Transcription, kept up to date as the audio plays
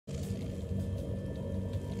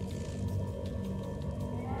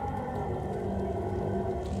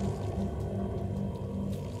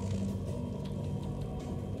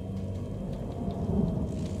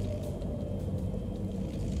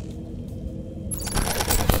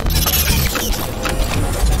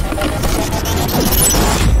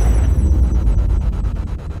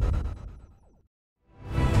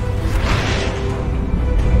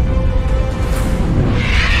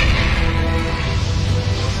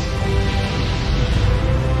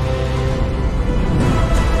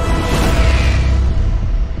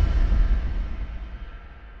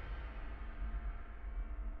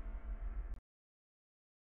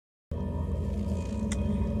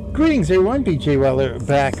Greetings everyone, BJ Weller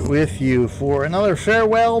back with you for another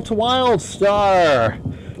farewell to WildStar.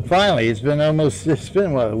 Finally, it's been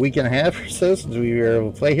what, a week and a half or so since we were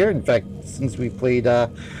able to play here. In fact, since we played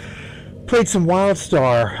some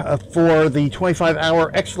WildStar for the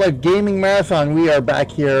 25-hour Extra Life Gaming Marathon. We are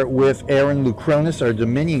back here with Aeryn Lucronis, our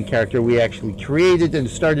Dominion character we actually created and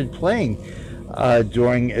started playing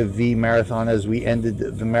during the marathon. As we ended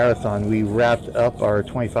the marathon, we wrapped up our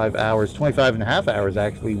 25 and a half hours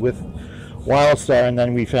actually with WildStar, and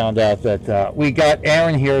then we found out that we got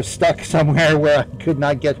Aeryn here stuck somewhere where I could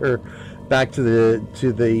not get her back to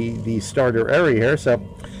the starter area here. So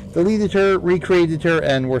deleted her, recreated her,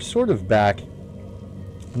 and we're sort of back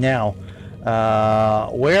now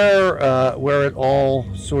where it all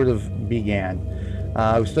sort of began.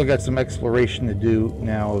 We've still got some exploration to do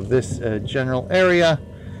now of this general area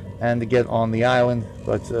and to get on the island,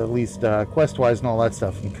 but at least quest-wise and all that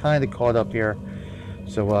stuff, I'm kind of caught up here.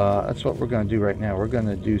 So that's what we're going to do right now. We're going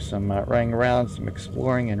to do some running around, some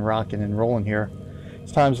exploring, and rocking and rolling here.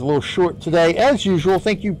 This time's a little short today, as usual.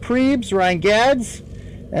 Thank you, Prebes, Ryan Gads,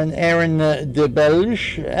 and Aeryn de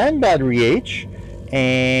Belge, and Battery H.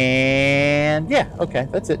 And yeah, okay,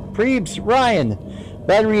 that's it. Prebes, Ryan,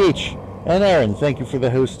 Battery H, and Aeryn, thank you for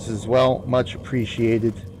the hosts as well. Much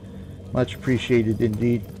appreciated. Much appreciated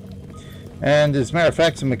indeed. And as a matter of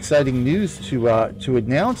fact, some exciting news to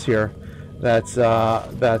announce here. That's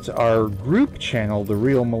our group channel, the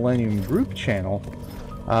Real Millennium group channel,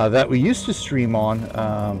 that we used to stream on,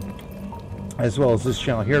 as well as this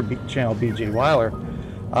channel here, channel BJ Weiler,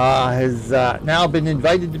 has now been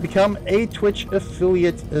invited to become a Twitch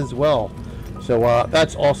affiliate as well. So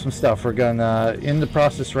that's awesome stuff. We're in the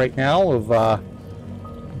process right now of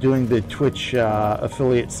doing the Twitch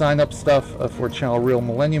affiliate sign-up stuff for channel Real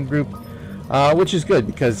Millennium Group, which is good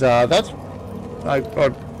because I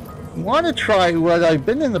want to try. What I've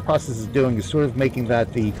been in the process of doing is sort of making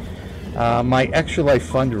that the my Extra Life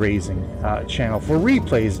fundraising channel for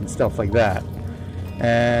replays and stuff like that.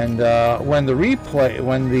 And when the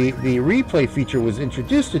replay feature was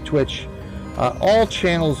introduced to Twitch, all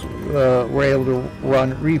channels were able to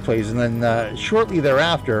run replays, and then shortly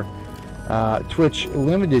thereafter, Twitch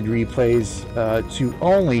limited replays to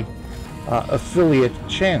only affiliate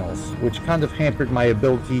channels, which kind of hampered my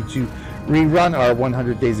ability to rerun our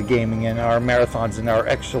 100 Days of Gaming and our marathons and our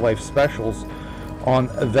Extra Life specials on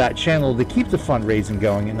that channel to keep the fundraising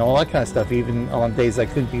going and all that kind of stuff, even on days I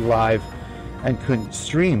couldn't be live and couldn't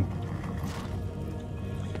stream.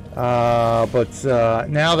 But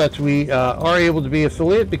now that we are able to be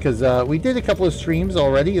affiliate, because we did a couple of streams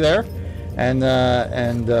already there, and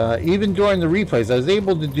even during the replays, I was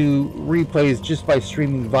able to do replays just by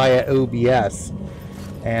streaming via OBS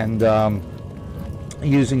and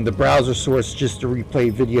using the browser source just to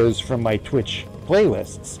replay videos from my Twitch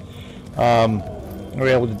playlists. We were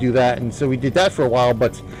able to do that, and so we did that for a while,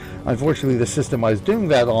 but unfortunately the system I was doing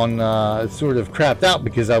that on sort of crapped out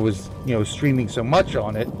because I was, streaming so much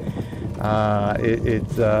on it.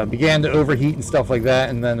 It began to overheat and stuff like that,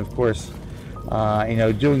 and then of course,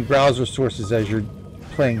 doing browser sources as you're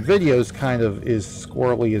playing videos kind of is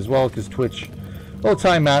squirrely as well, because Twitch will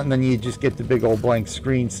time out, and then you just get the big old blank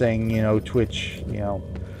screen saying, Twitch,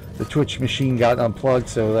 the Twitch machine got unplugged,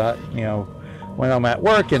 so that, when I'm at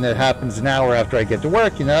work, and it happens an hour after I get to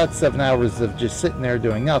work, it's 7 hours of just sitting there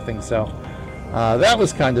doing nothing. So that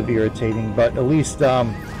was kind of irritating, but at least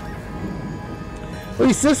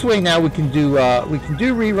this way now we can do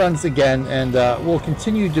reruns again, and we'll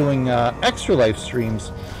continue doing Extra Life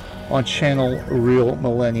streams on channel Real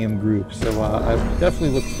Millennium Group. So I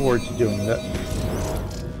definitely look forward to doing that.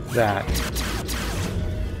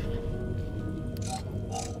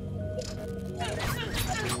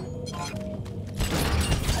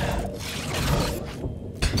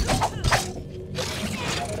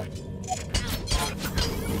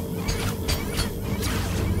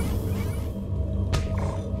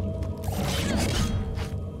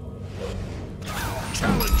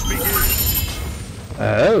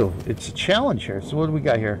 Oh, it's a challenge here. So what do we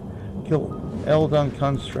got here? Kill Eldan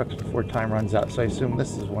constructs before time runs out. So I assume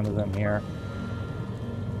this is one of them here.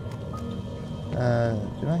 Do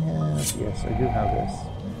I have? Yes, I do have this.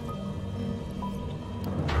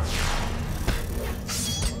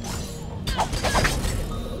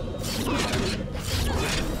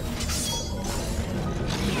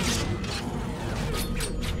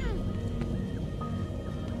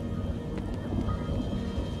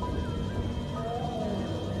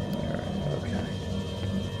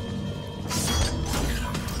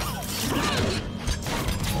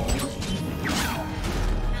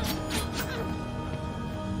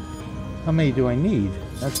 How many do I need?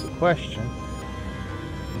 That's the question.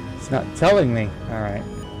 Not telling me. All right.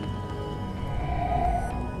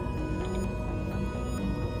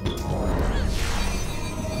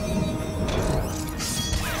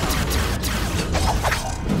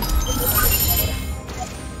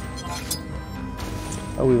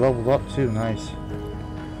 Oh, we leveled up too. Nice.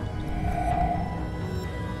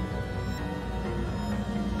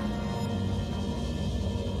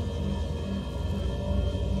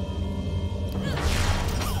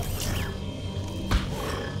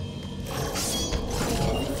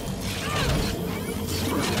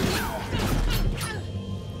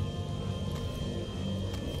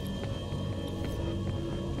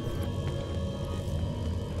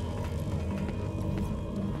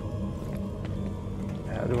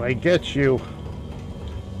 How do I get you?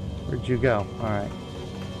 Where'd you go? Alright.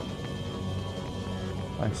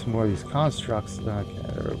 Find some more of these constructs. Okay,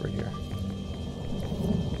 they're over here.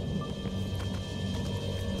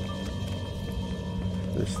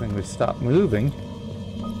 This thing would stop moving.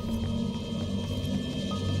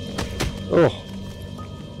 Oh.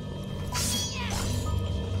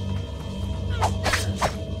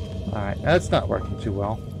 Alright, that's not working too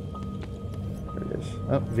well. There it is.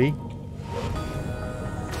 Oh, V.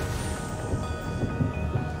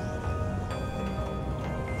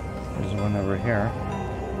 There's one over here.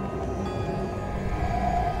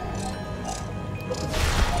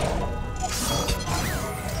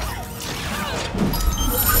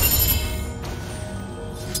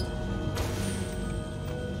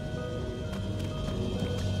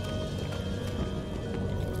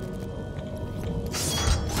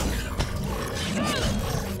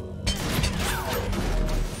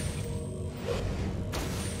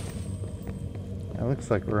 It looks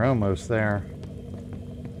like we're almost there.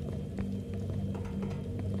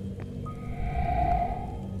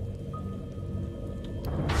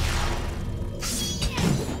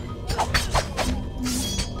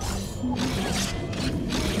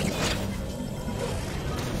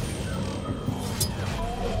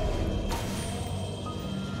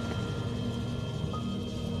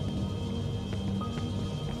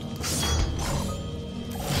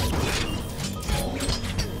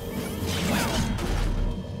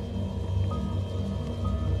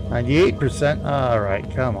 %. All right,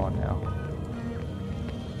 come on now.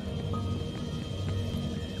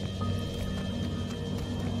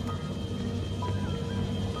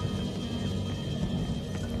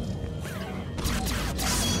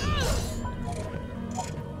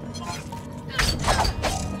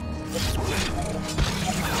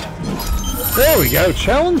 There we go.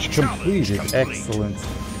 Challenge completed. Excellent.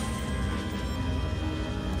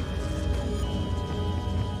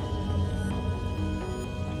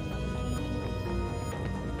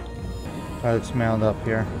 Let's mount up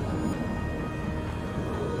here.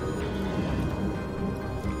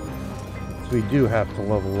 So we do have to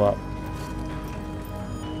level up.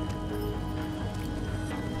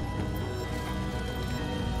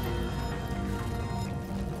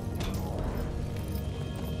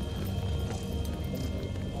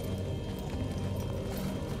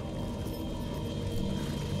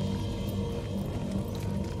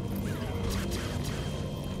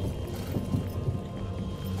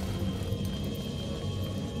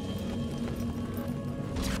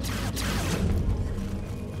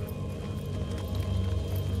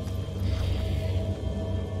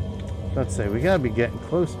 Let's say we gotta be getting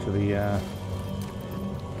close to the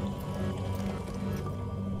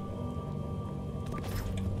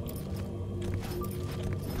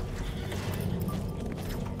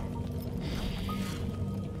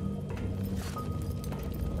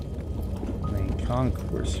main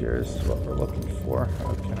concourse here is what we're looking for.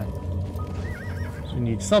 Okay. So we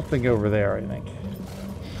need something over there, I think.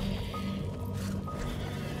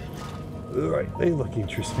 Alright, they look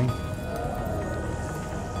interesting.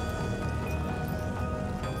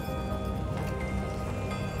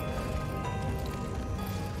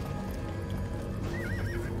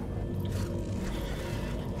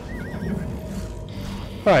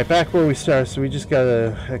 Alright, back where we started, so we just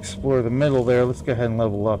gotta explore the middle there. Let's go ahead and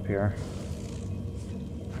level up here.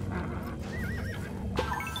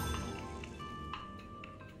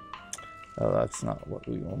 Oh, that's not what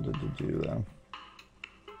we wanted to do, though.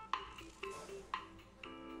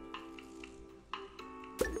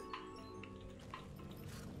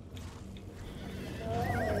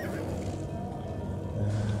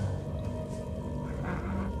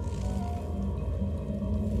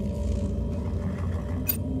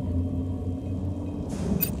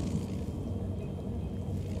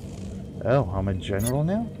 Oh, I'm a general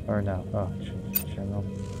now? Or no? Oh, general.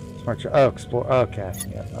 Smart. Oh, explore. Okay.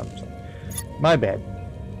 Yeah, I'm sorry. My bad.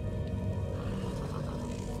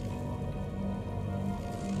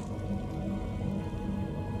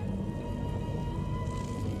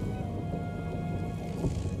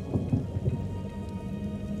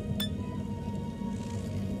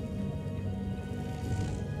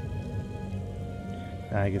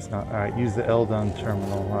 I guess not. Alright, use the Eldan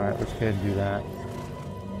terminal. Alright, let's go ahead and do that.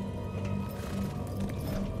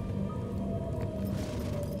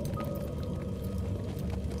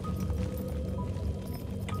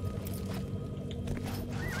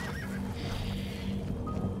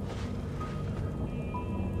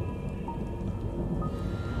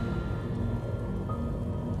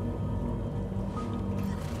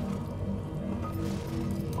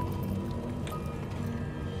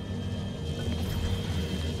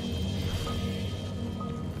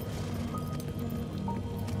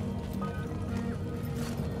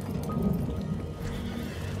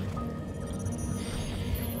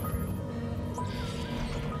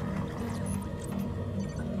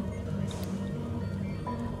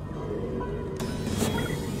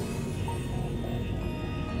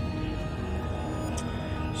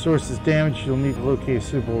 Source is damaged. You'll need to locate a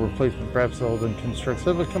suitable replacement. Perhaps Eldan constructs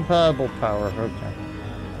of a compatible power. Okay.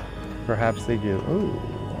 Perhaps they do. Ooh,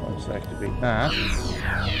 let's activate that.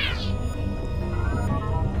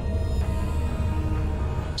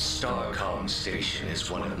 Starcom Station is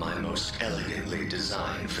one of my most elegantly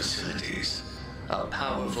designed facilities. A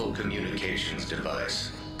powerful communications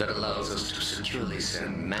device that allows us to securely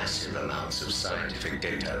send massive amounts of scientific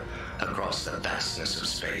data across the vastness of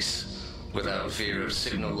space, without fear of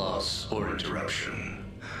signal loss or interruption.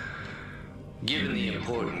 Given the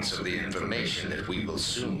importance of the information that we will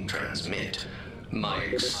soon transmit, my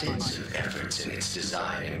extensive efforts in its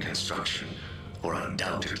design and construction were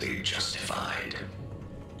undoubtedly justified.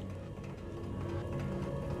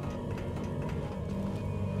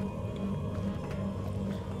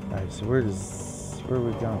 Alright, so where are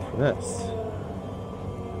we going for this?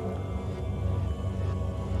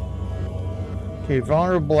 Okay,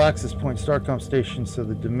 vulnerable access point, Starcom Station, so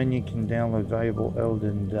the Dominion can download valuable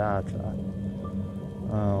Eldan data.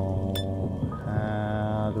 Oh,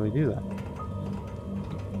 how do we do that?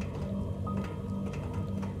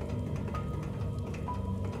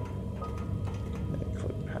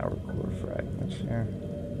 Click power core fragments here.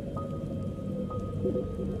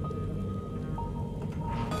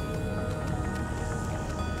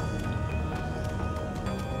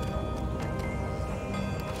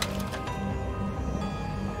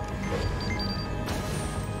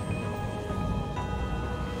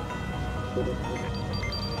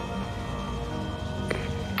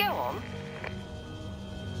 Go on.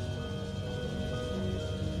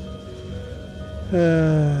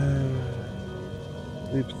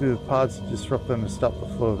 Leap through the pods to disrupt them and stop the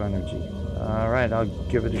flow of energy. Alright, I'll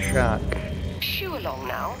give it a shot. Shoo along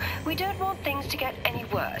now. We don't want things to get any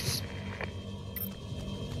worse.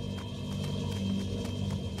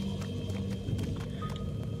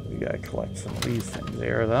 We gotta collect some of these things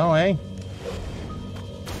there, though, eh?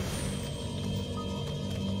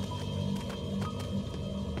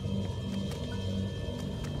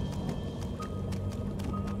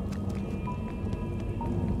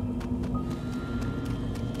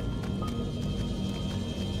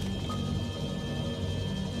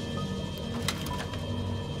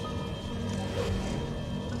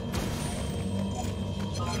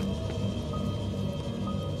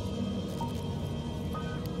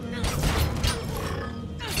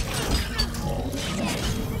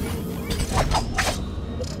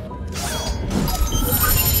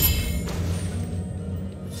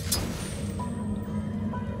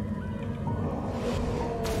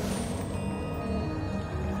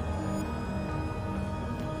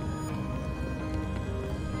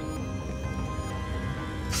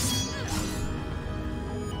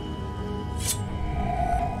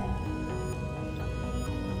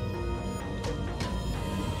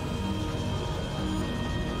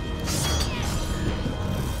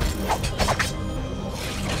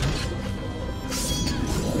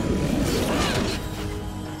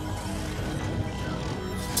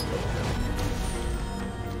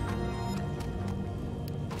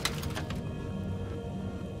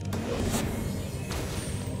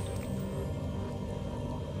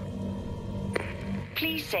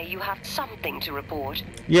 Please say you have something to report.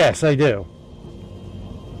 Yes, I do.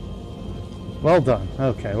 Well done.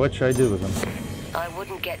 Okay, what should I do with them? I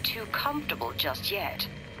wouldn't get too comfortable just yet.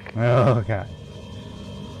 Okay.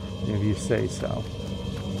 If you say so.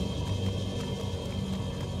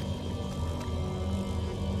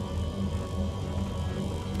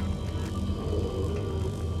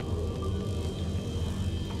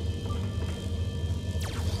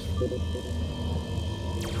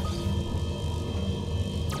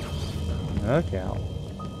 Okay.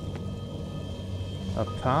 Up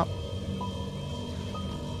top.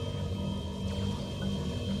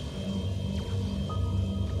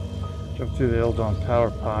 Jump through the Eldan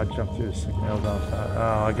power pod. Jump through the second Eldan pod.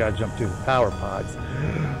 Oh, I gotta jump through the power pods.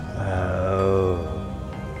 Oh.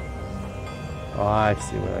 Oh, I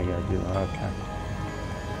see what I gotta do. Okay.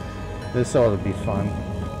 This ought to be fun.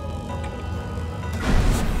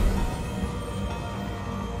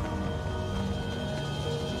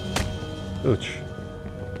 Ouch.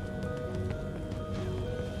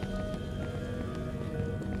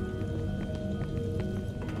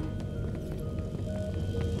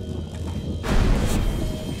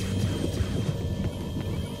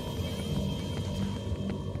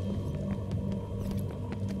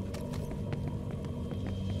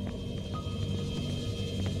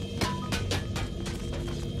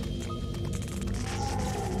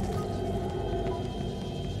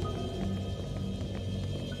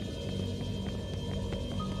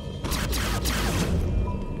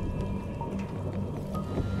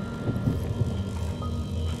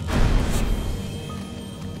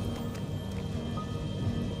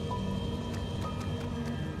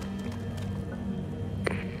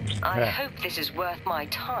 I hope this is worth my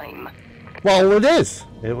time. Well, it is.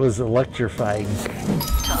 It was electrifying.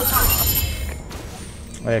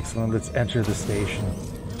 Excellent. Let's enter the station.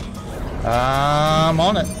 I'm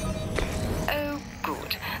on it. Oh,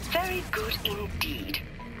 good. Very good indeed.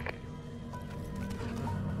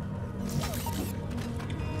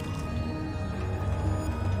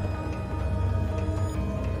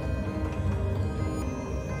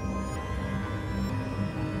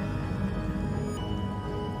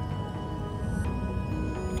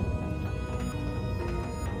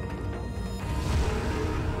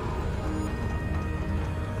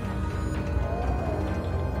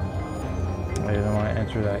 I don't want to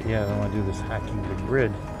enter that yet. I want to do this hacking the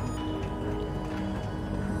grid.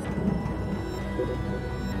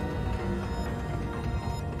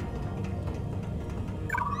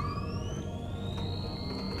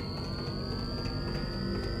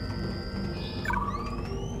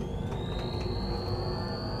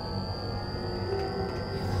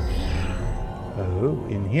 Oh,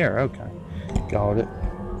 in here. Okay. Got it.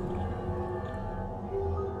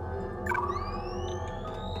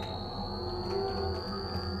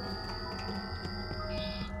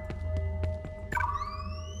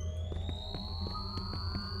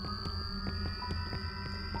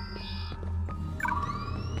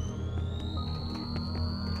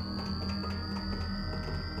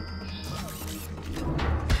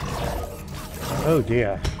 Oh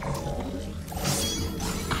dear.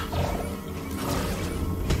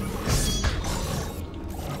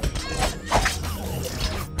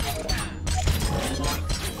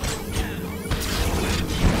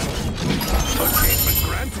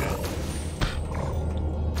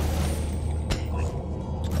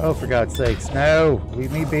 Oh, for God's sakes, no!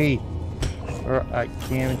 Leave me be! Or I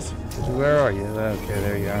can't. Where are you? Okay,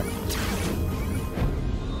 there you are.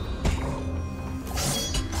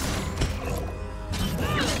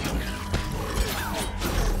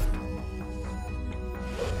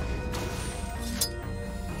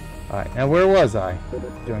 Alright, now where was I?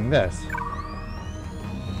 Doing this.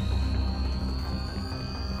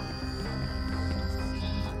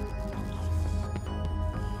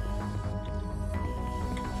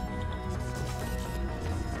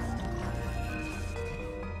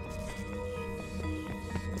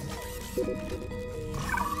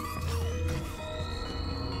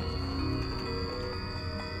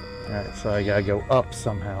 Alright, so I gotta go up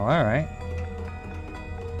somehow. Alright.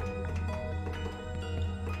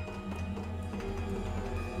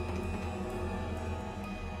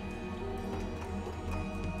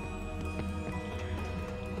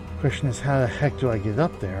 Question is, how the heck do I get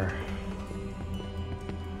up there?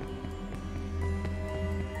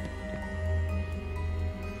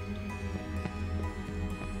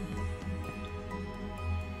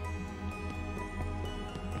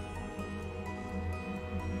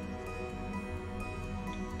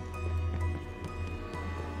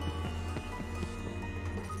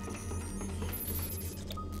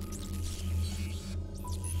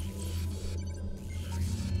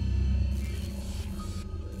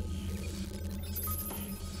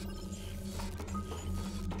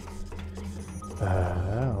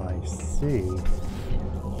 Oh, I see.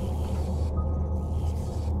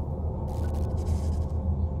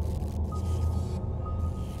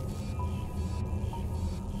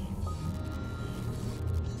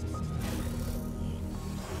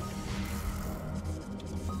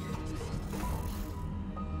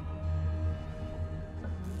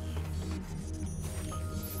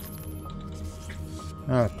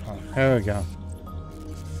 Okay, here we go.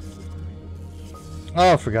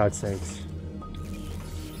 Oh, for God's sakes.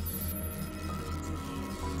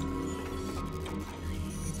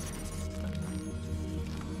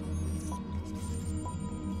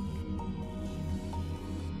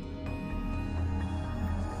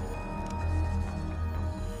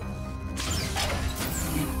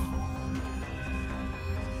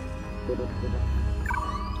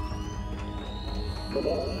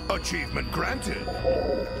 Achievement granted.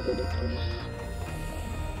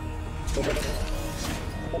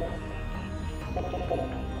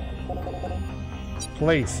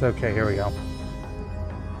 Place. Okay, here we go.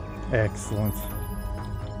 Excellent.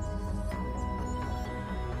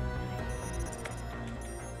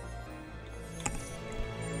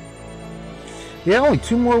 Yeah, only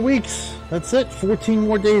 2 more weeks. That's it. 14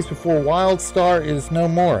 more days before WildStar is no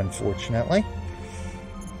more, unfortunately.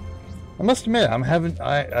 I must admit,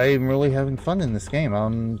 I am really having fun in this game.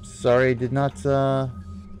 I'm sorry I did not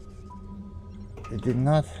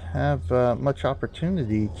have much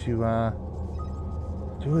opportunity to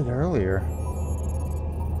do it earlier.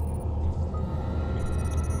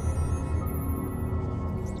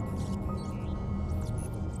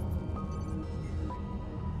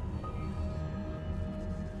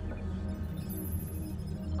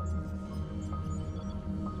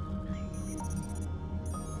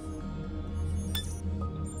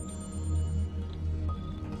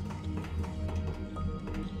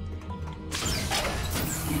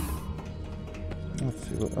 Let's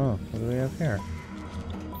see what, oh, what do we have here?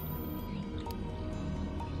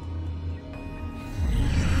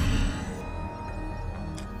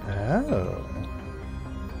 Oh.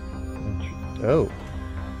 Oh.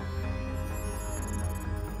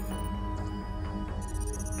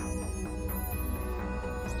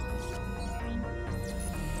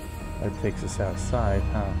 That takes us outside,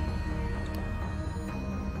 huh?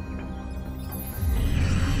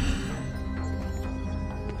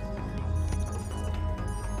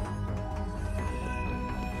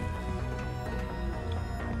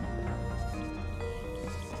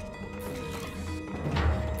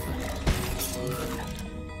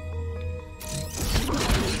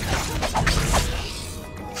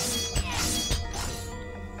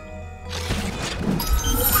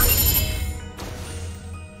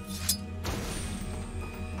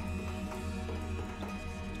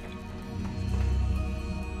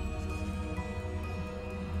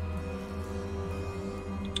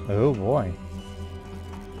 Oh boy.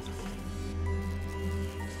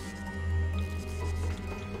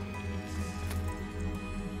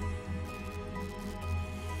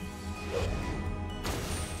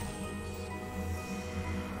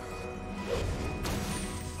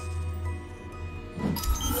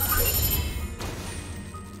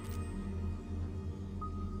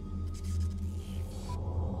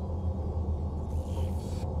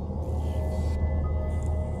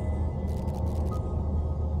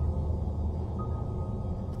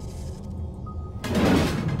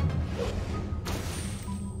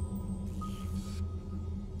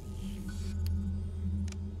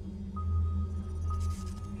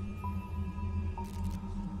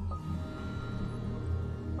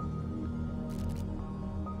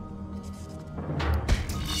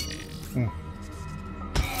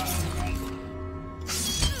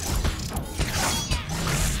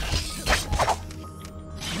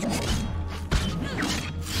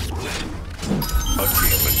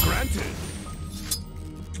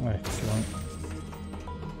 Excellent.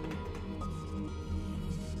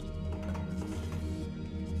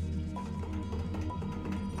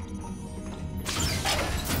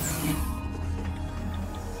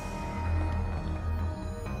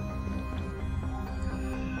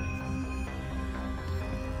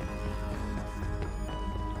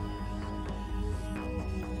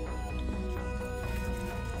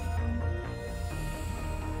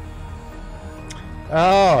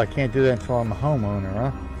 Oh, I can't do that until I'm a homeowner,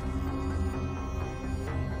 huh?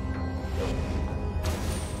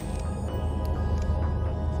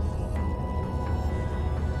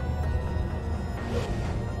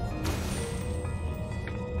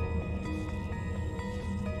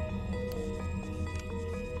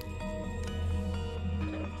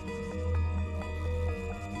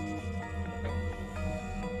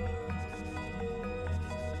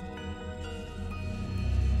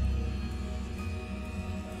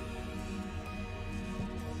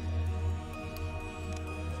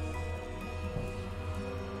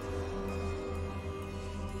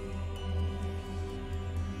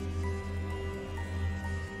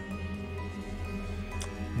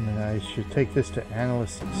 I should take this to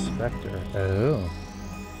Analyst Inspector. Oh.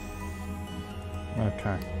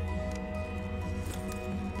 Okay.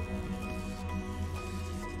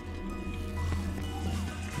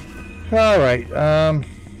 All right.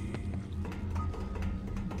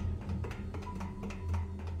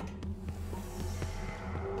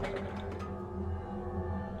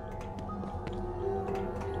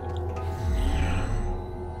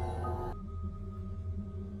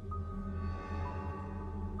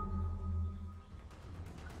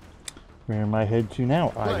 Where am I headed to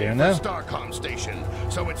now? I Playing don't the know. Starcom station,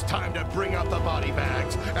 so it's time to bring out the body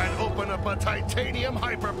bags and open up a titanium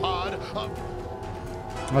hyperpod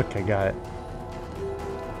of... Okay, got it.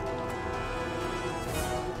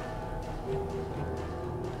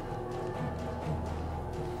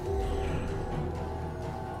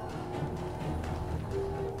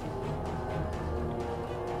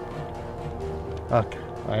 Okay,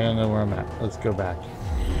 I don't know where I'm at. Let's go back.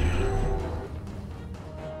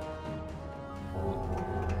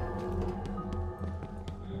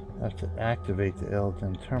 I have to activate the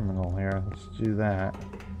Eldan terminal here. Let's do that.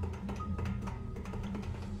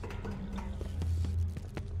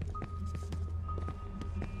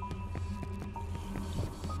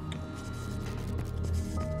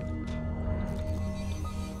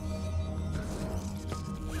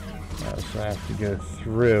 So I have to go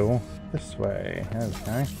through this way.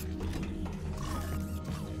 Okay.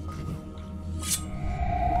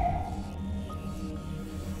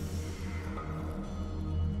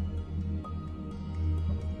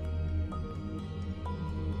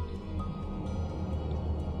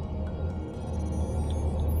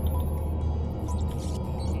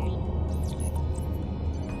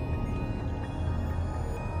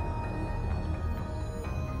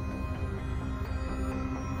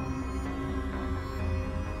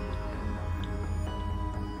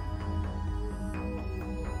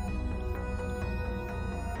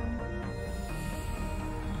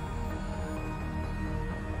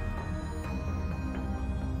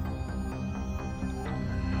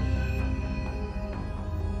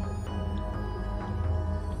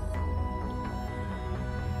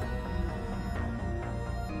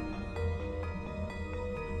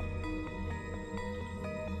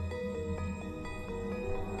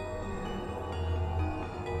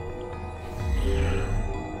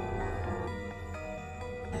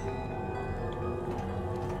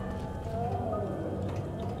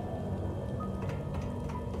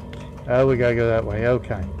 Oh, we gotta go that way.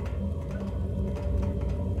 Okay.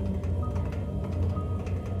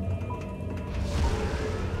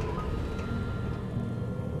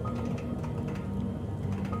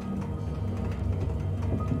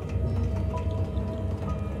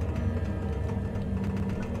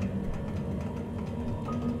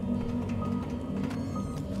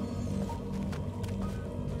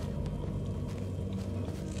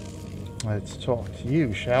 Let's talk to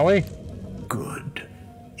you, shall we? Good.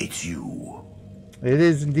 It's you. It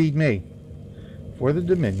is indeed me. For the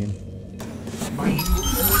Dominion. My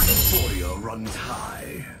euphoria runs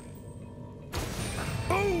high.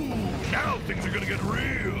 Oh, now things are gonna get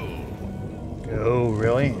real. Oh,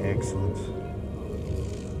 really? Excellent.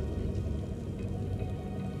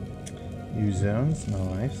 New zones,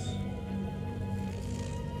 nice.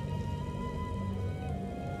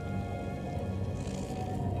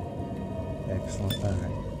 Excellent. All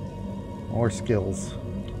right. More skills.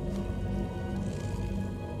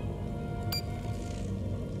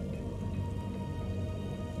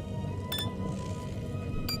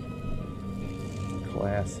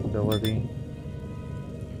 Class ability.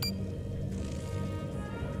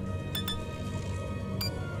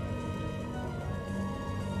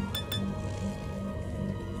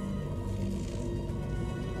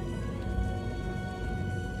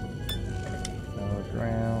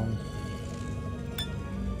 Ground.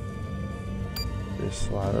 This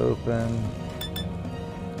slot open.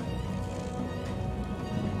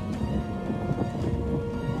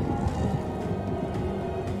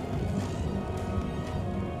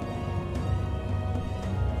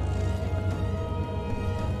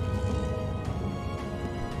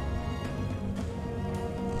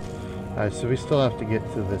 Alright, so we still have to get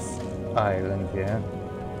to this island here.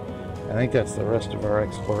 I think that's the rest of our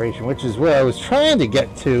exploration, which is where I was trying to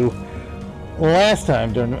get to last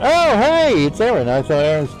time during... Oh, hey, it's Aeryn. I thought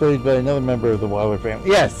Aeryn was played by another member of the WildStar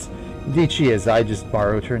family. Yes, indeed she is. I just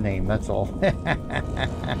borrowed her name, that's all.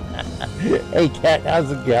 Hey, Kat,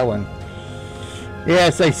 how's it going?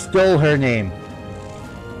 Yes, I stole her name.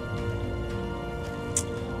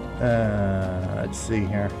 Let's see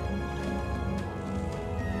here.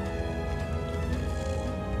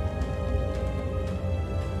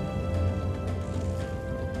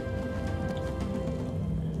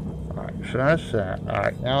 So that's that.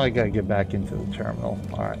 Alright, now I gotta get back into the terminal.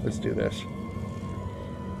 Alright, let's do this.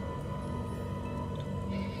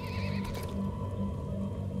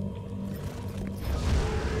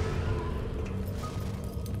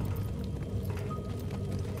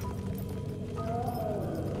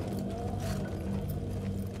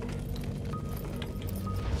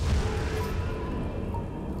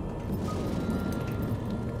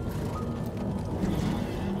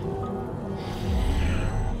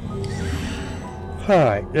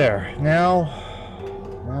 Alright, there. Now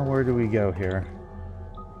where do we go here?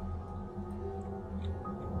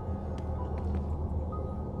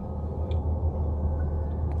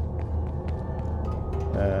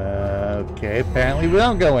 Okay, apparently we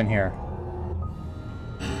don't go in here.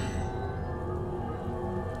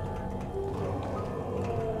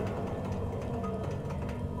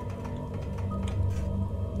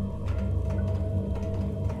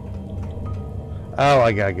 Oh,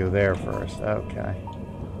 I gotta go there first. Okay.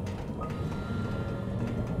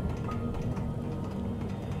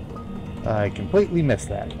 I completely missed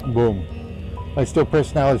that. Boom. I steal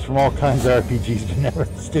personalities from all kinds of RPGs, but never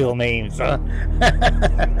steal names, huh?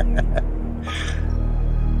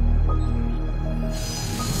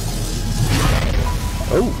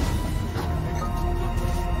 Oh.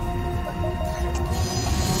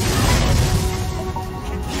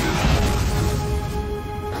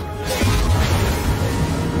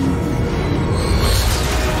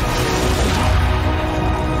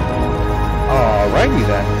 Alrighty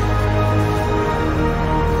then.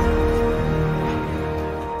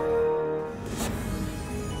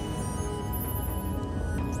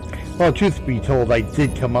 Well, truth be told, I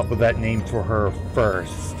did come up with that name for her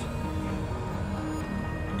first.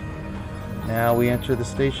 Now we enter the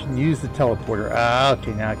station. Use the teleporter. Ah,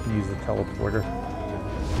 okay, now I can use the teleporter.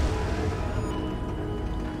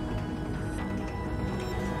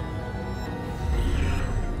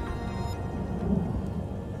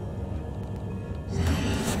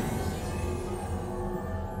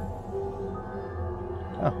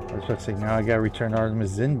 Oh, I was about to say, now I gotta return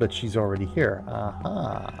Artemis in, but she's already here.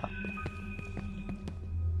 Aha.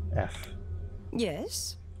 F.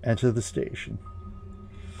 Yes? Enter the station.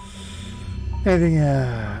 Anything,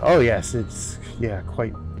 oh yes, it's, yeah,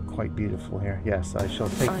 quite beautiful here. Yes, I shall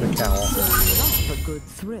take the cowl. Love a good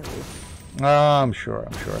thrill. I'm sure.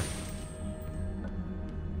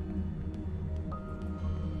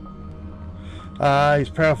 He's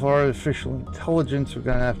powerful artificial intelligence. We're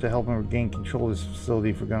gonna have to help him regain control of this facility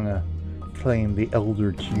if we're gonna claim the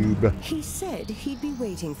Elder Cube. He said he'd be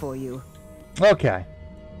waiting for you. Okay.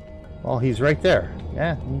 Well, he's right there.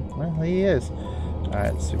 Yeah, well, he is.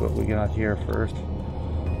 Alright, let's see what we got here first.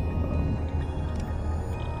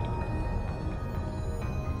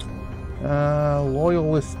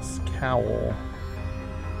 Loyalist's Cowl.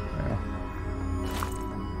 Yeah.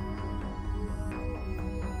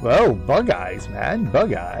 Whoa, bug eyes, man.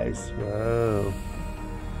 Bug eyes. Whoa.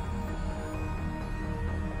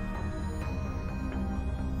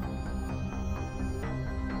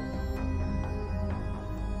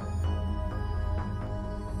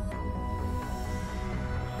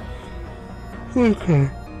 Okay.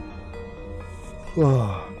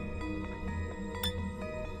 Oh.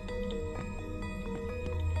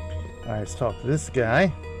 Alright, let's talk to this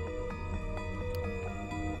guy.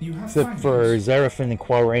 Except for Zarafin and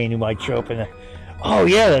Quarain, who might show up in a... Oh,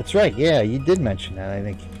 yeah, that's right. Yeah, you did mention that, I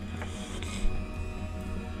think.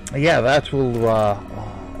 Yeah, that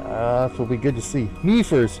will be good to see. Me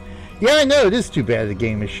first. Yeah, I know, it is too bad the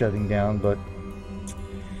game is shutting down, but...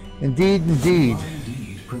 Indeed. Indeed,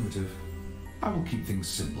 primitive. I will keep things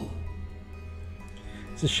simple.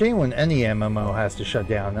 It's a shame when any MMO has to shut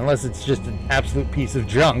down, unless it's just an absolute piece of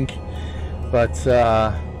junk. But,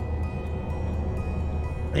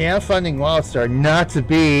 yeah, finding WildStar not to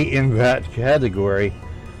be in that category.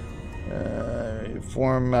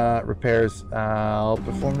 Perform repairs. I'll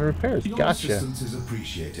perform the repairs. Your Gotcha. assistance is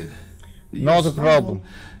appreciated. Not a problem.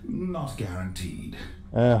 Not guaranteed.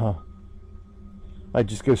 I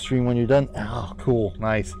just go stream when you're done. Oh, cool,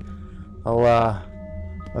 nice. I'll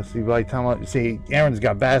let's see. By the time I see, Aeryn's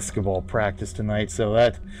got basketball practice tonight, so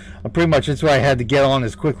that pretty much that's why I had to get on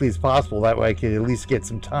as quickly as possible. That way I could at least get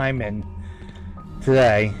some time in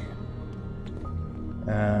today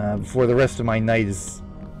before the rest of my night is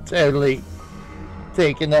totally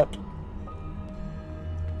taken up.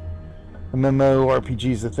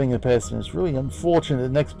 MMORPG is a thing of the past, and it's really unfortunate the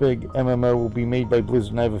next big MMO will be made by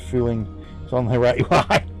Blizzard, and I have a feeling it's on the right. Well,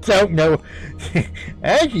 I don't know. I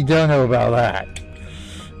actually don't know about that.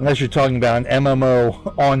 Unless you're talking about an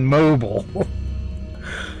MMO on mobile.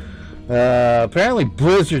 Apparently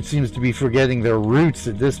Blizzard seems to be forgetting their roots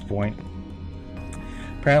at this point.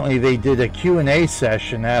 Apparently they did a Q&A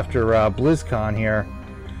session after BlizzCon here.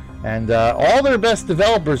 And all their best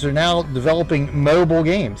developers are now developing mobile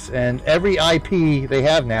games. And every IP they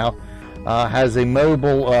have now has a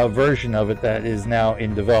mobile version of it that is now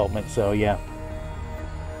in development. So, yeah.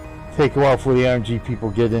 Take a while before the RNG people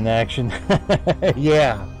get in action.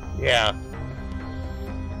 Yeah.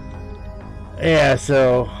 Yeah,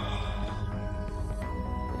 so...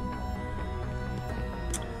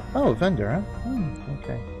 Oh, vendor, huh?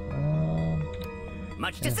 Okay.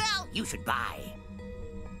 Much to sell, you should buy.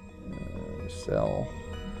 Sell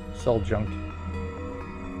junk.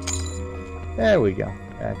 There we go.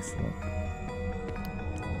 Excellent.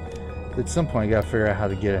 At some point, I gotta figure out how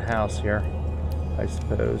to get a house here, I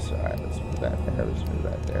suppose. Alright, let's move that there, let's move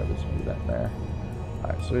that there, let's move that there.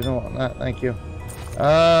 Alright, so we don't want that, thank you. When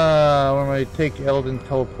I take Eldan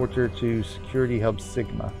teleporter to Security Hub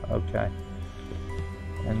Sigma. Okay.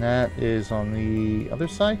 And that is on the other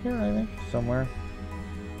side here, I think, somewhere.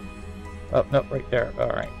 Oh, no, right there.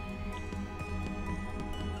 Alright.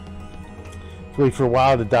 Wait for a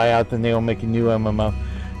while to die out, then they'll make a new MMO.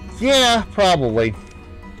 Yeah, probably.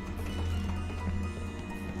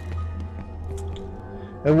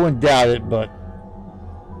 I wouldn't doubt it, but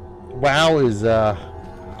WoW is a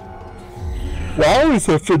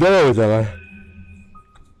fidelity.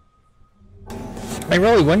 And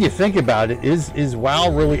really, when you think about it, is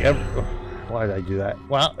WoW really ever? Why did I do that?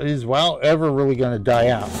 WoW, is WoW ever really going to die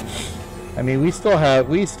out? I mean, we still have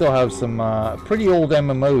some pretty old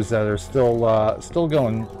MMOs that are still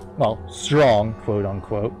going, well, strong, quote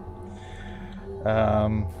unquote.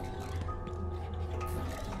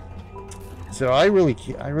 So I really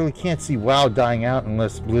can't see WoW dying out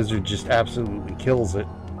unless Blizzard just absolutely kills it.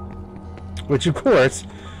 Which, of course,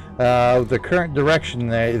 the current direction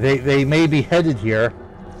they may be headed here,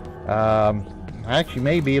 actually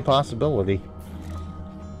may be a possibility.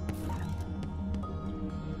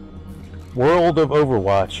 World of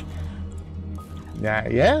Overwatch.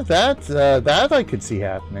 Yeah, that I could see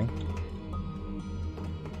happening.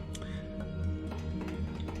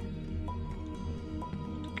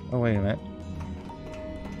 Oh, wait a minute.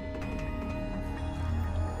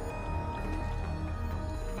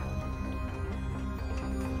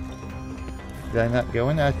 Did I not go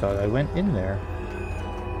in? I thought I went in there.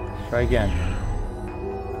 Try again.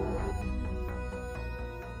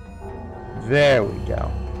 There we go.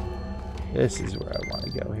 This is where I want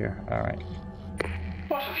to go here. Alright.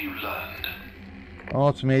 What have you learned?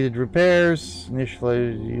 Automated repairs.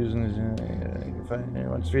 Initialized using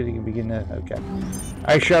once free to begin that. Okay.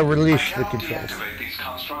 I shall release the controls. Deactivate these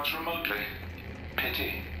constructs remotely.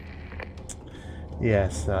 Pity.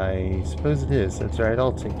 Yes, I suppose it is. That's right,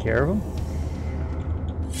 I'll take care of them.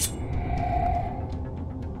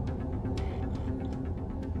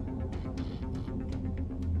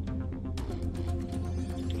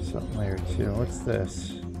 Something layer 2. What's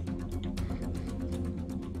this?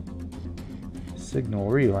 Signal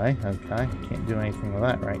relay. Okay, can't do anything with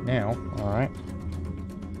that right now. Alright.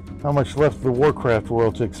 How much left of the Warcraft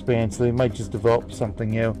world to expand, so they might just develop something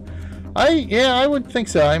new. Yeah, I would think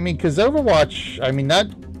so. I mean, because Overwatch, I mean, that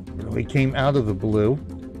really came out of the blue.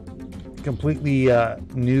 Completely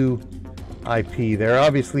new IP there.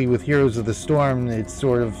 Obviously, with Heroes of the Storm, it's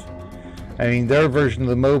sort of, I mean, their version of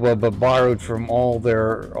the MOBA, but borrowed from all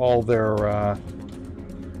their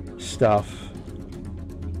stuff.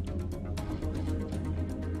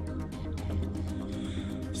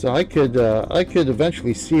 So I could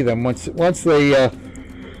eventually see them once they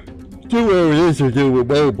do whatever it is they're doing with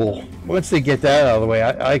mobile. Once they get that out of the way,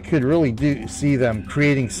 I could really see them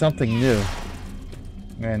creating something new,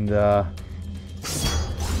 and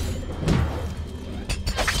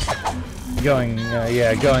going in an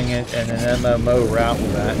MMO route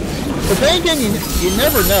with that. But then again, you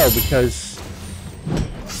never know, because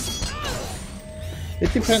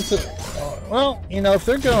it depends. Well, you know, if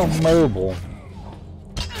they're going mobile.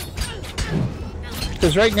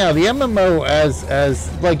 Because right now the MMO, as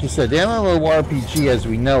like you said, the MMORPG as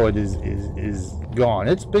we know it is gone.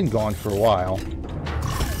 It's been gone for a while.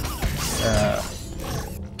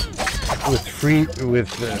 With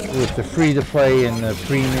the free to play and the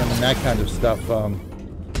premium and that kind of stuff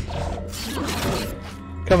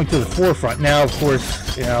coming to the forefront. Now, of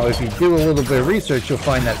course, you know, if you do a little bit of research, you'll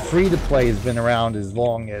find that free to play has been around as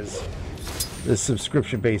long as the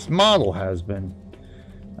subscription-based model has been.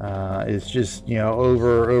 It's just, you know,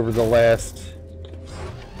 over the last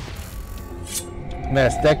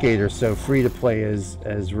decade or so, free to play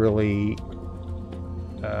has really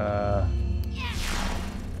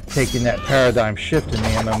taken that paradigm shift in the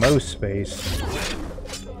MMO space.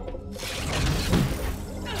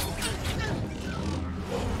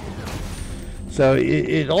 So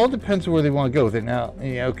it all depends on where they want to go with it. Now,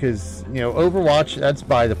 you know, because, you know, Overwatch, that's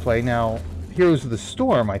buy to play. Now, Heroes of the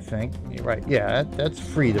Storm, I think, right? Yeah, that's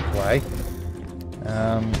free to play.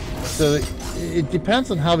 So it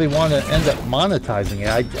depends on how they want to end up monetizing it.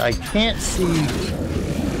 I can't see.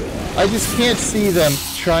 I just can't see them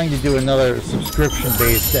trying to do another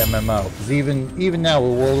subscription-based MMO, because even now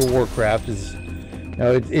with World of Warcraft is, you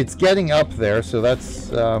know, it's getting up there. So that's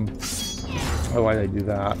Oh, why did I do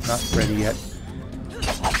that? Not ready yet.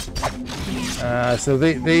 So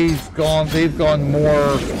they've gone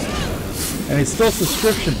more, and it's still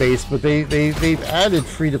subscription based, but they've added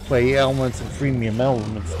free-to-play elements and freemium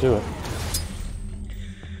elements to it.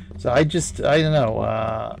 So I don't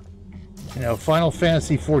know. You know, Final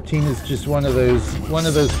Fantasy 14 is just one of those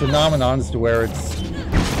phenomenons to where it's,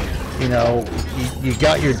 you know, you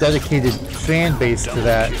got your dedicated fan base to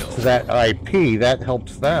that IP. That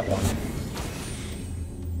helps that one.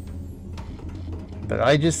 But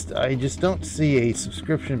I just don't see a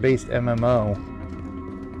subscription-based MMO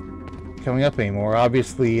coming up anymore.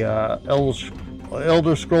 Obviously,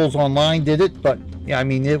 Elder Scrolls Online did it, but yeah, I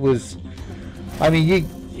mean,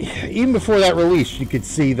 even before that release, you could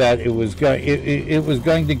see that it was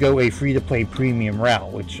going to go a free-to-play premium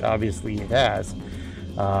route, which obviously it has,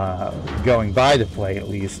 going buy to play at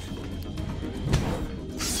least.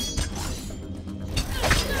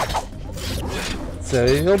 So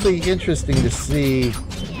it'll be interesting to see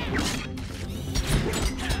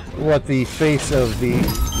what the face of the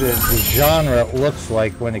genre looks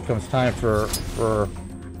like when it comes time for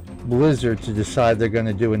Blizzard to decide they're going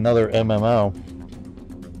to do another MMO.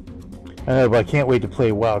 I know, but I can't wait to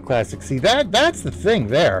play WoW Classic. See, that's the thing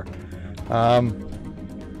there.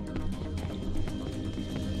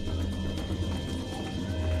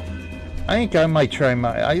 I think I might try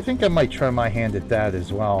my hand at that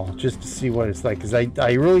as well, just to see what it's like, because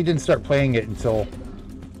I really didn't start playing it until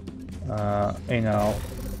you know,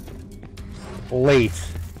 late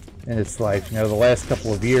in its life. You know, the last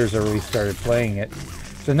couple of years I really started playing it,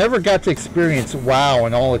 so I never got to experience WoW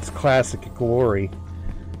in all its classic glory.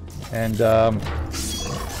 And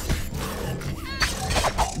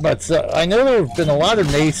but I know there have been a lot of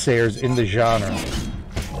naysayers in the genre,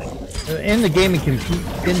 in the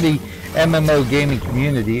MMO gaming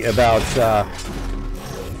community, about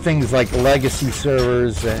things like legacy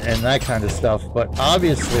servers and that kind of stuff. But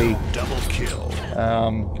obviously, double kill.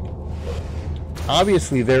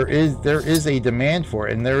 Obviously, there is a demand for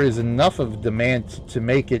it, and there is enough of demand to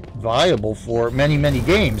make it viable for many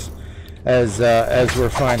games, as we're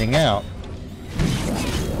finding out.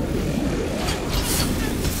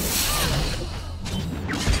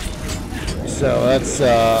 So that's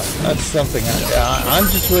something. I'm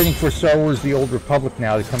just waiting for Star Wars: The Old Republic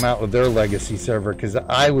now to come out with their legacy server, because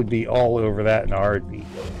I would be all over that in a heartbeat.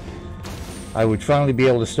 I would finally be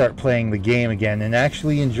able to start playing the game again and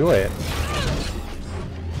actually enjoy it.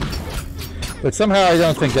 But somehow I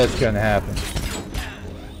don't think that's going to happen.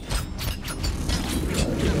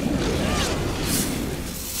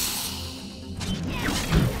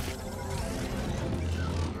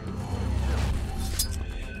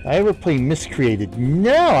 I ever play Miscreated?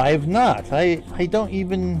 No, I have not. I don't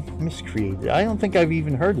even Miscreated. I don't think I've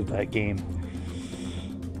even heard of that game.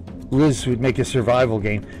 Liz would make a survival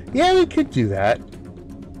game. Yeah, we could do that.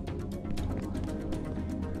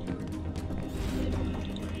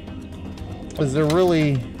 Was there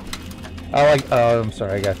really... Oh, I'm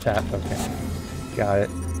sorry, I got tapped. Okay. Got it.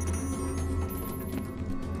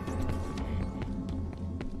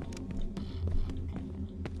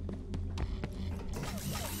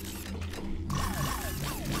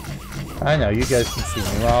 I know, you guys can see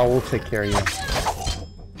me. Well, we'll take care of you.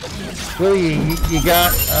 Really, you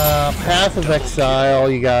got Path of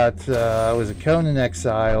Exile, you got, was it Conan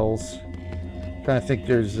Exiles? I'm trying to think,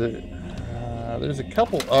 there's a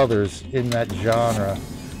couple others in that genre.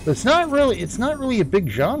 But it's not really a big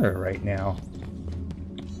genre right now.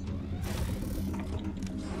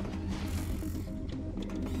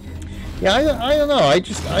 Yeah, I don't know. I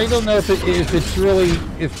don't know if it's really,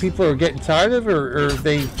 if people are getting tired of it, or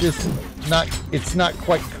they just it's not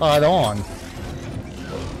quite caught on.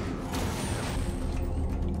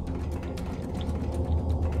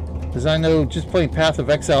 Because I know just playing Path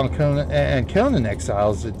of Exile and Conan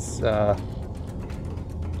Exiles, it's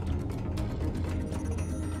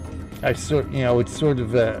it's sort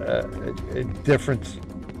of a different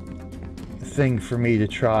thing for me to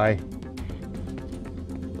try.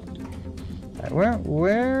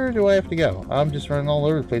 Where do I have to go? I'm just running all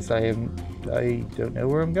over the place. I don't know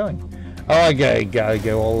where I'm going. Oh, I gotta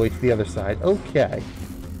go all the way to the other side. Okay,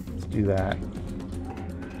 let's do that.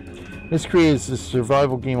 This creates a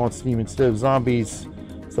survival game on Steam instead of zombies.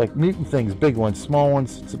 It's like mutant things, big ones, small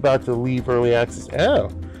ones. It's about to leave early access. Oh,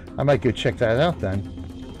 I might go check that out then.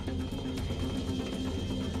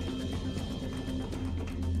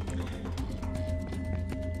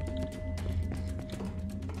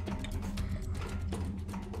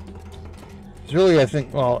 It's really, I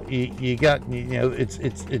think, well, you got, you know,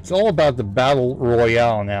 it's all about the battle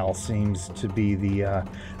royale now. Seems to be the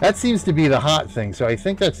that seems to be the hot thing. So I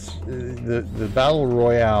think that's the battle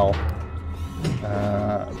royale.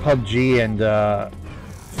 PUBG and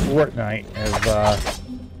Fortnite have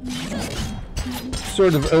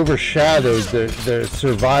sort of overshadowed the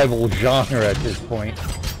survival genre at this point,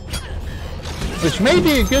 which may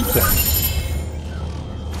be a good thing.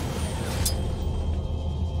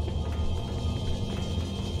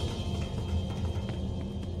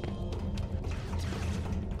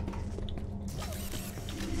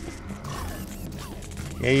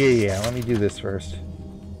 Yeah. Let me do this first.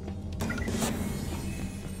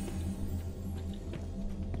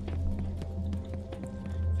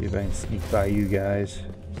 See if I can sneak by you guys.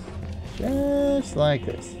 Just like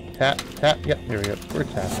this. Tap, tap. Yep, there we go. We're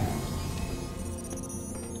tapping.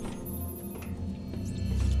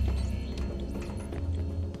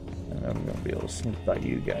 And I'm going to be able to sneak by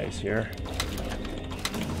you guys here.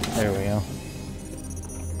 There we go.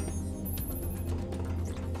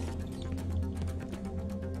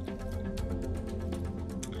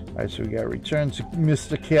 Alright, so we got return to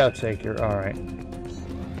Mr. Caretaker. Alright.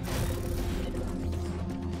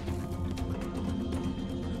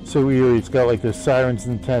 So it's got like the Sirens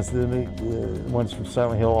Intensity, ones from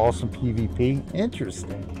Silent Hill, awesome PvP.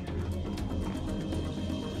 Interesting.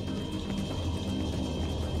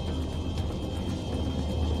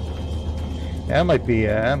 That might be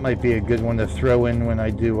a good one to throw in when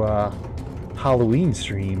I do Halloween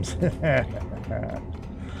streams.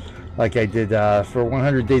 Like I did for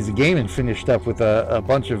 100 Days of Gaming, finished up with a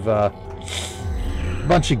bunch of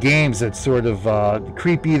games that's sort of the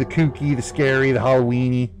creepy, the kooky, the scary, the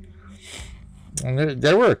Halloweeny. And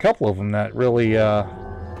there were a couple of them that really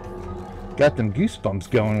got them goosebumps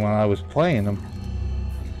going when I was playing them.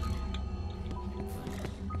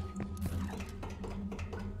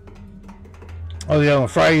 Oh yeah,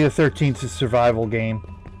 Friday the 13th is a survival game.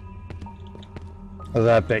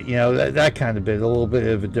 That bit, you know, that kind of bit, a little bit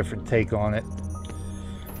of a different take on it.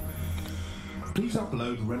 Please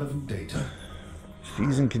upload relevant data.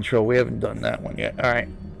 Season control, we haven't done that one yet. Alright.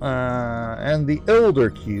 And the Elder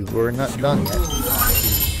Cube, we're not done yet.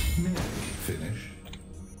 Finished.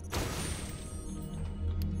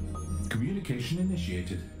 Communication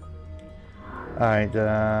initiated. Alright,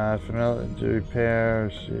 familiar to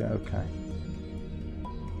repairs. Yeah, okay.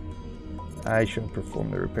 I shall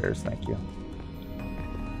perform the repairs, thank you.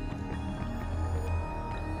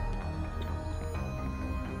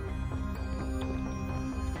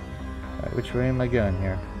 Alright, which way am I going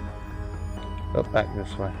here? Oh, back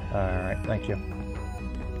this way. Alright, thank you.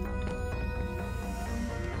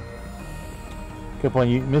 Come on,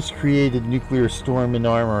 you miscreated nuclear storm and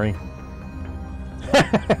armory.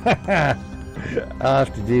 I'll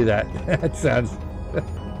have to do that. That sounds...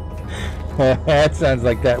 that sounds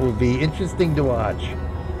like that would be interesting to watch.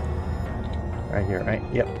 Right here, right?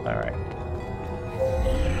 Yep, alright.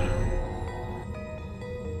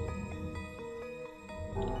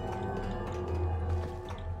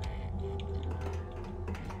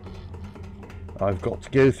 I've got to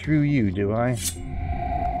go through you, do I?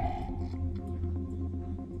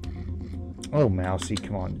 Oh, Mousy,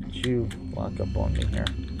 come on. Did you lock up on me here?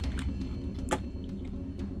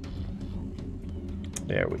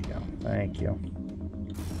 There we go. Thank you.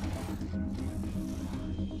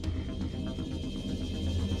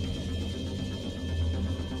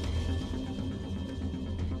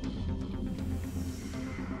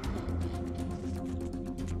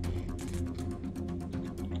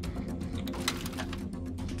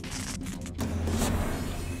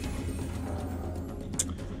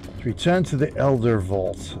 Return to the Elder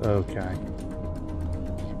Vault. Okay.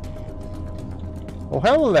 Oh,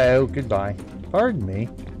 hello. Goodbye. Pardon me.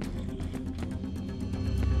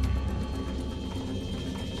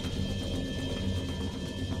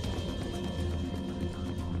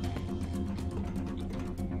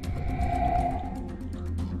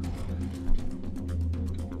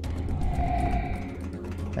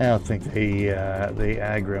 I don't think they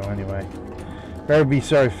aggro anyway. Better be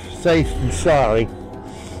safe and sorry.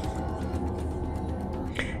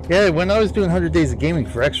 Yeah, when I was doing 100 Days of Gaming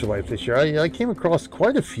for Extra Life this year, I came across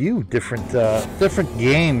quite a few different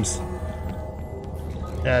games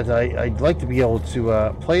that I'd like to be able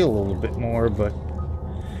to play a little bit more, but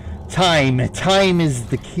time is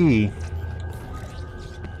the key.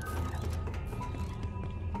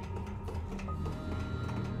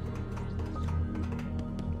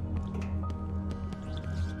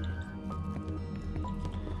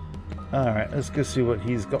 Alright, let's go see what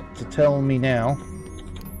he's got to tell me now.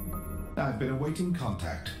 I've been awaiting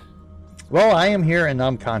contact. Well, I am here and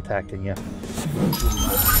I'm contacting you. virtual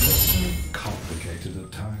life is so complicated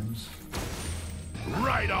at times.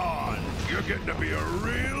 Right on! You're getting to be a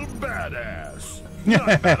real badass.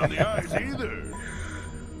 Not bad on the eyes either.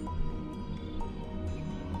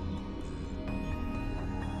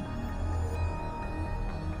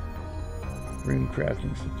 Rune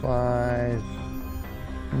crafting supplies.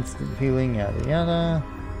 Instant healing, yada yada.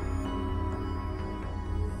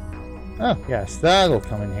 Oh, yes, that'll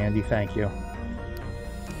come in handy, thank you.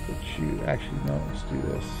 But you actually, no, let's do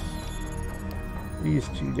this. These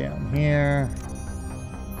two down here.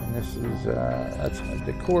 And this is, that's my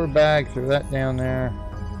decor bag, throw that down there.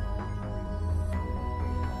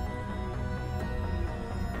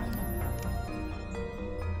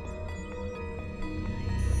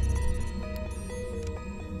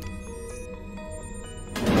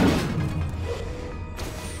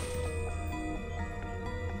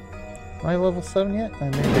 Am I level 7 yet? I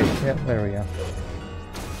may be. Yep, there we go.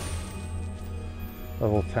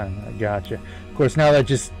 Level 10, I gotcha. Of course, now that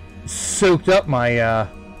just soaked up my, I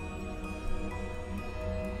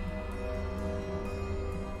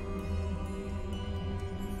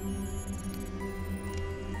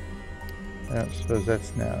don't suppose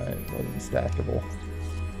that's, no, it wasn't stackable.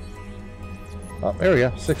 Oh, there we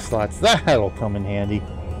go, 6 slots. That'll come in handy.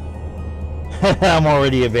 I'm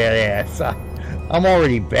already a badass. I'm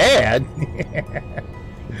already bad.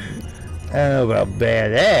 I don't know about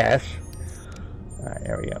badass. Alright,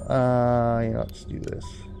 there we go. Yeah, let's do this.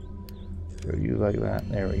 Throw you like that.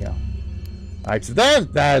 There we go. Alright, so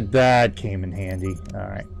that came in handy.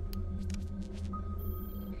 Alright.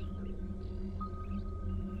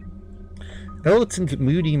 Militant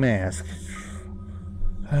Moody Mask.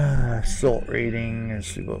 Assault rating. Let's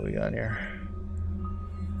see what we got here.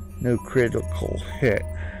 No critical hit.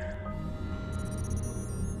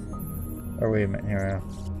 Oh, wait a minute here.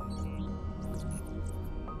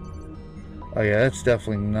 Oh yeah, that's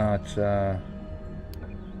definitely not an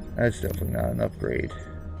upgrade.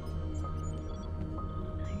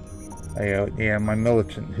 Oh, yeah, my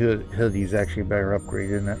militant hoodie is actually a better upgrade,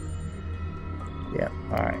 isn't it? Yeah,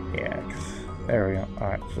 alright, yeah. There we go.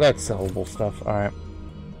 Alright, so that's sellable stuff. Alright.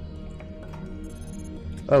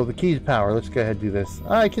 Oh, the key to power. Let's go ahead and do this.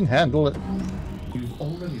 I can handle it. You've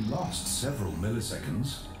already lost several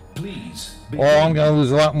milliseconds. Please. Well, I'm going to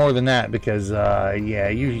lose a lot more than that because, yeah,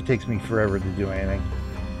 it usually takes me forever to do anything.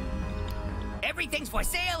 Everything's for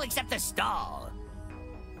sale except the stall.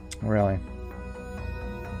 Really?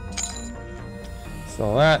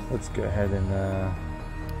 Sell that. Let's go ahead and,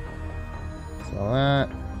 sell that.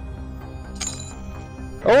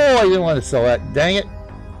 Oh, I didn't want to sell that. Dang it.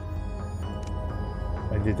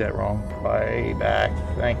 I did that wrong. Buy back.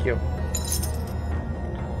 Thank you.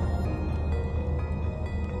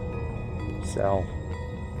 Sell.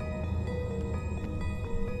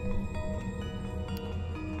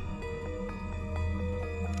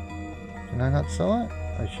 Can I not sell it?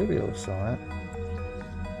 I should be able to sell it.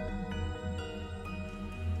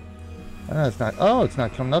 Oh, it's not. Oh, it's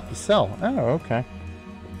not coming up to sell. Oh, okay.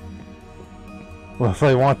 Well, if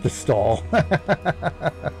I want the stall.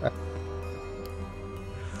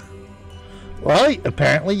 Well,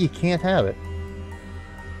 apparently you can't have it.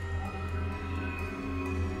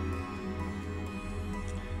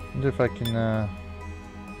 I wonder if I can,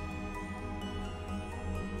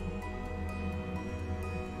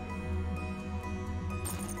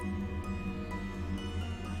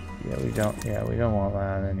 yeah, we don't want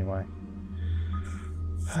that anyway.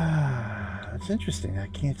 That's interesting. I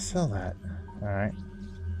can't sell that. Alright.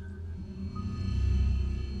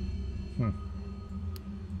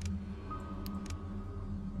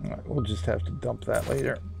 Alright, we'll just have to dump that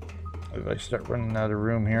later. If I start running out of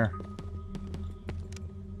room here.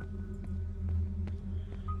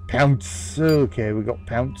 Pounce. Okay, we got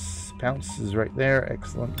Pounce. Pounce is right there.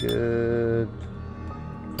 Excellent. Good.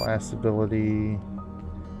 Class ability.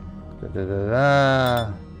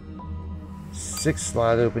 Da-da-da-da. 6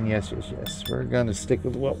 slot open. Yes, yes, yes. We're going to stick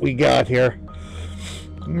with what we got here.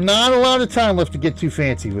 Not a lot of time left to get too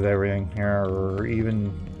fancy with everything here, or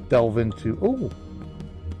even delve into... Oh!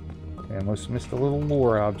 I almost missed a little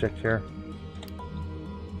lore object here.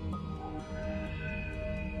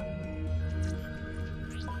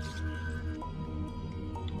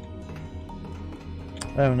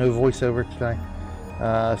 I have no voiceover today.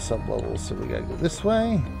 Sub-levels, so we gotta go this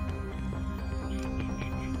way.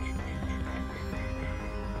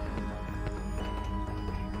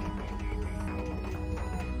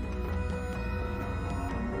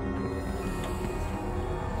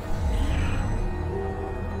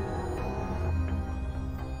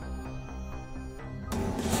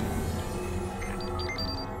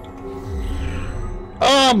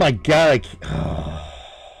 Oh my god!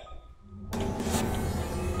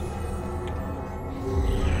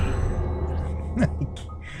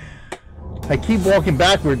 I keep walking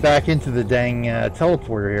backward back into the dang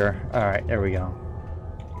teleporter here. Alright, there we go.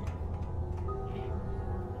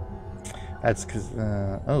 That's because,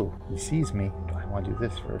 oh, he sees me. I want to do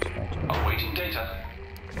this first. Awaiting data.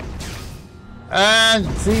 And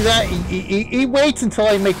see that? He waits until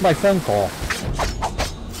I make my phone call.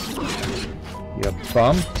 You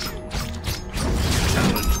bum.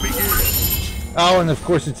 Oh, and of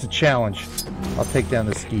course it's a challenge. I'll take down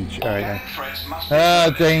the Skeech. Alright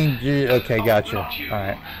then. Danger. Okay, gotcha.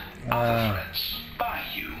 Alright. I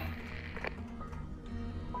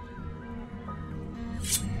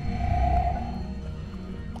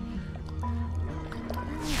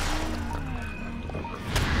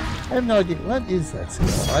have no idea. What is that skill?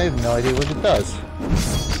 I have no idea what it does.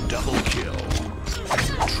 Double kill.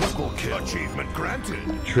 Triple kill. Achievement granted.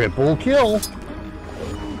 Triple kill.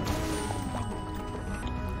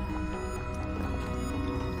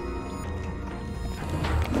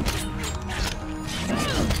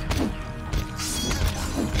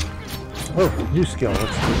 Oh, new skill.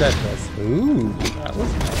 Let's see what that does. Ooh, that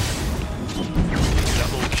was nice.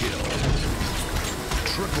 Double kill.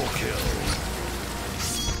 Triple kill.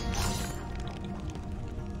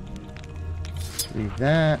 Read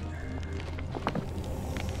that.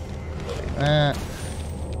 Read that.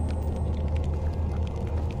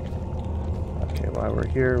 Okay, while we're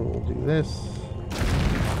here, we'll do this.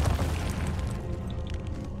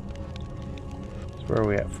 So where are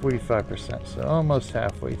we at? 45%, so almost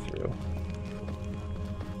halfway through.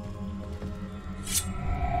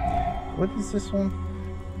 What is this one?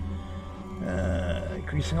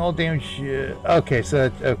 Increasing all damage. Okay, so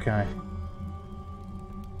that's okay.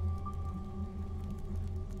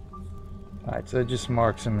 Alright, so it just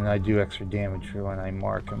marks them and I do extra damage for when I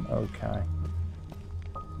mark them. Okay.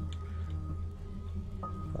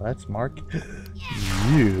 Well, let's mark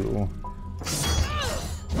you.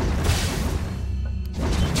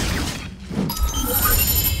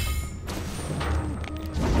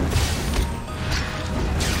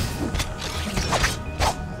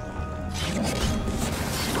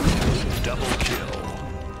 Double kill.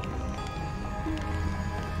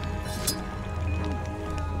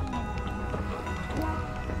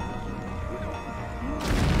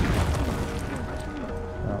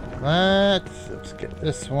 Let's get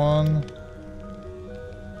this one.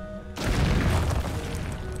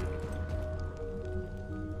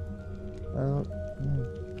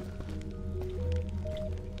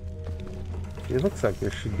 It looks like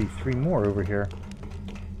there should be 3 more over here,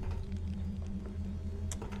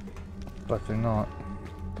 but they're not.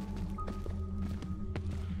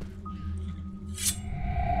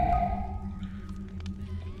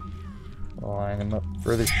 Line them up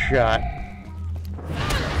for the shot.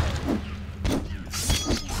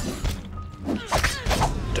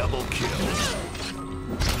 Double kill.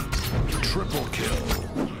 Triple kill.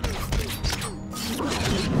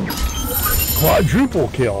 Quadruple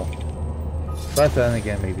kill. But then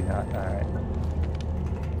again, maybe not. Alright.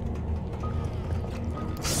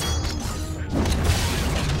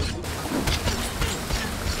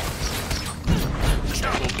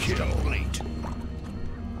 Double kill.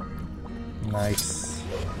 Nice.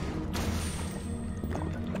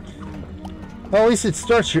 Well, at least it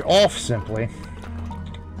starts you off simply.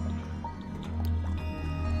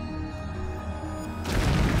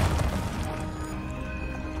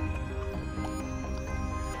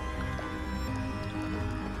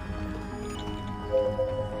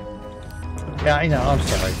 Yeah, I know, I'm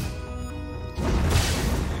sorry.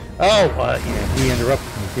 Oh, yeah, he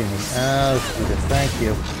interrupted me, didn't he? Let's do this, thank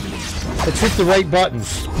you. Let's hit the right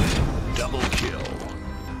buttons. Double kill.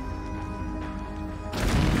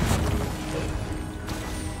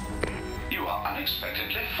 You are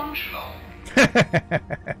unexpectedly functional.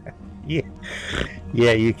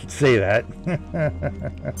 Yeah, you could say that. You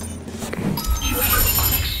show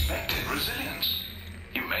unexpected resilience.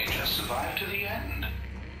 You may just survive to the end.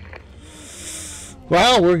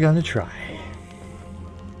 Well, we're gonna try.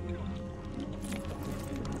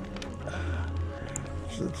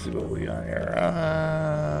 So let's see what we got here.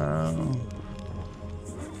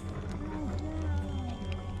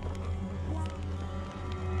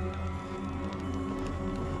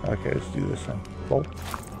 Okay, let's do this then. Bolt.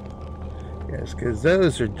 Yes, because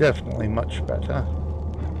those are definitely much better.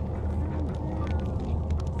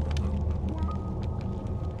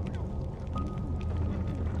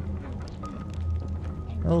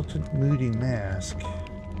 Melted Moody Mask.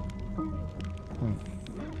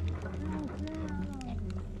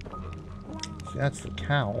 See, that's the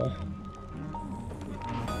cowl.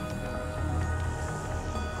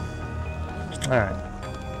 Alright.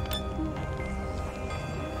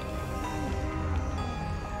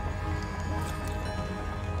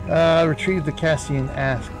 Retrieve the Cassian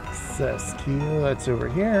access key. That's over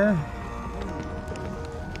here.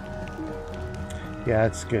 Yeah,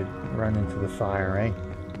 that's good. Run into the fire, right?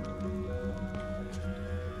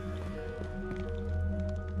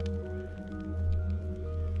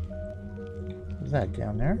 Is that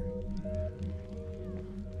down there?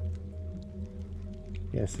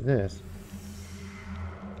 Yes, it is.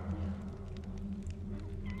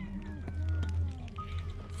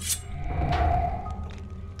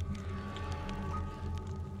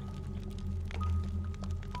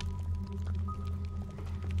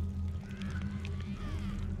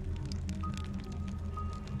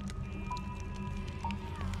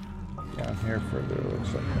 Down here further,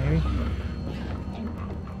 looks like maybe.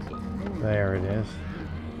 There it is.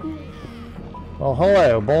 Well,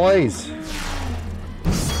 hello, boys.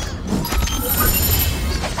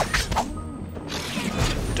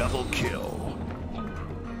 Double kill.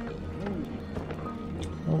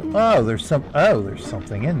 Oh, there's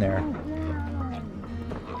something in there.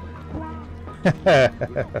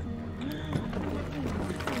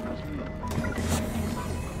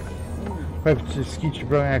 Just get your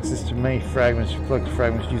bone access to many fragments. Collect the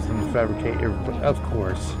fragments used them to fabricate. Of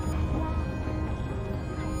course.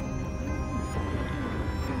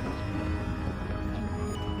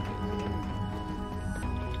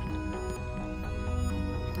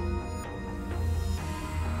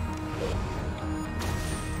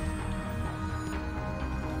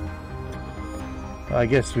 I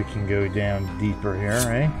guess we can go down deeper here,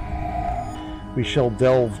 right? We shall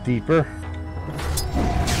delve deeper.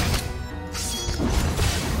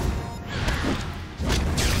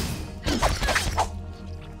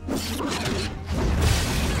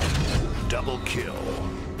 Double kill.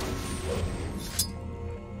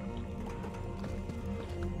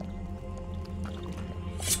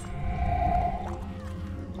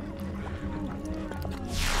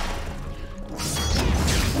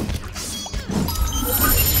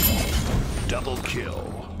 Double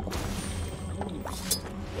kill.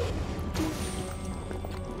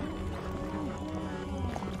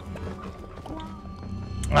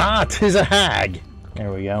 Ah, 'tis a hag.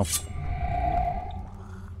 There we go.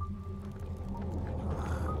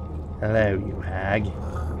 Hello, you hag.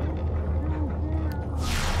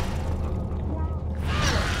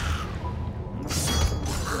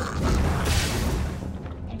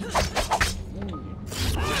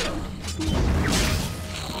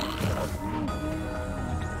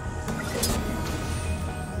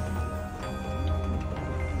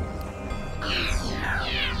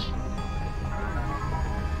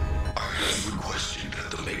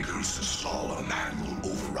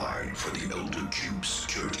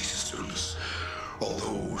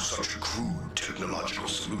 Although such a crude technological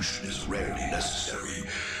solution is rarely necessary,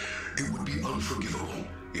 it would be unforgivable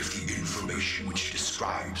if the information which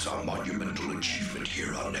describes our monumental achievement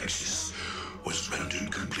here on Nexus was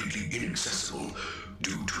rendered completely inaccessible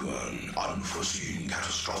due to an unforeseen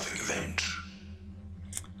catastrophic event.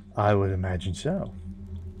 I would imagine so.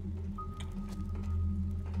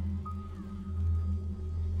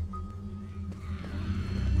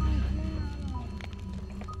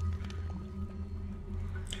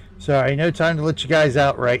 Sorry, no time to let you guys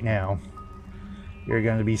out right now. You're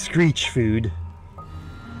going to be screech food.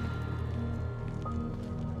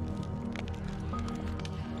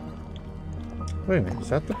 Wait a minute, is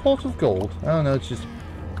that the pot of gold? Oh no, it's just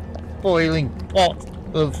boiling pot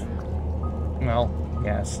of, well,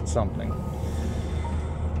 yes, something.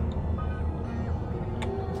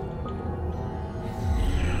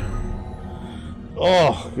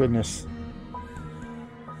 Oh, goodness.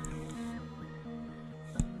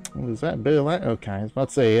 What is that? Bit of that? Okay, I was about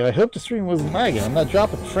to say, I hope the stream wasn't lagging. I'm not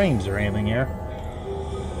dropping frames or anything here.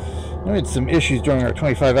 We had some issues during our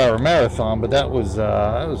 25-hour marathon, but that was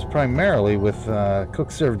primarily with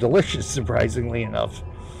Cook Serve Delicious, surprisingly enough.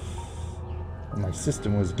 And my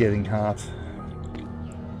system was getting hot.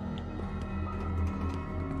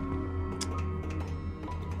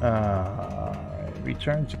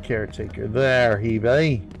 Return to caretaker. There he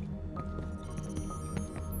be.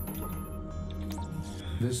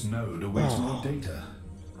 This node awaits more data.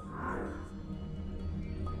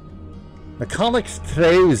 Mechanic's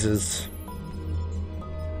trousers.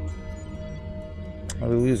 We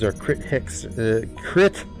lose our crit hit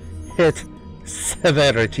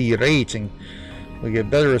severity rating. We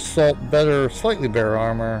get better assault, slightly better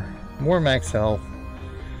armor, more max health.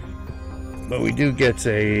 But we do get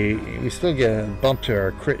we still get a bump to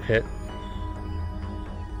our crit hit.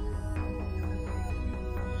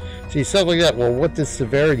 See, stuff like that. Well, what does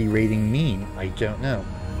severity rating mean? I don't know.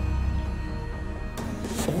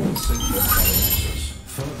 All sentient Nexus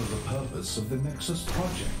further the purpose of the Nexus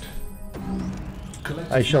project. Collect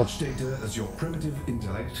as much data as your primitive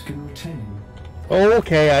intellect can retain. Oh,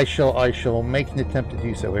 okay. I shall make an attempt to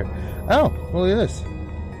do so here. Oh, look at this.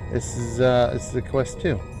 This is the quest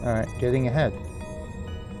 2. All right, getting ahead.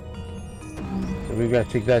 So we've got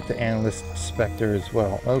to take that to Analyst Spectre as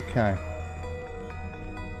well. Okay.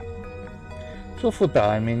 So we'll flip out.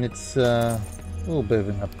 I mean, it's a little bit of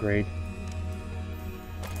an upgrade.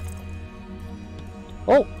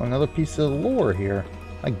 Oh, another piece of lore here.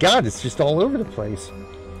 My God, it's just all over the place.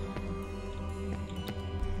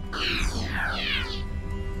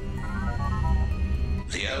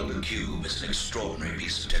 The Elder Cube is an extraordinary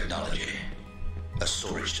piece of technology. A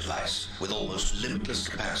storage device with almost limitless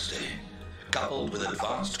capacity, coupled with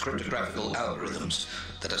advanced cryptographical algorithms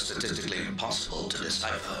that are statistically impossible to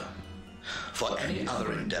decipher. For any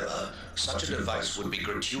other endeavor, such a device would be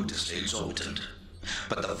gratuitously exorbitant.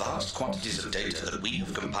 But the vast quantities of data that we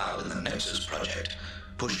have compiled in the Nexus project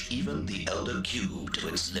push even the Elder Cube to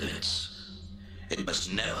its limits. It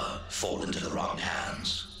must never fall into the wrong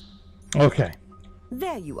hands. Okay.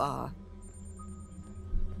 There you are.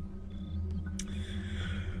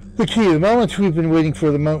 The key, the moment we've been waiting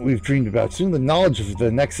for, the moment we've dreamed about. Soon the knowledge of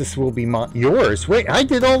the Nexus will be yours. Wait, I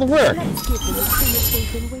did all the work. Let's give them the thing that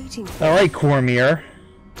they've been waiting for. All right, Cormier.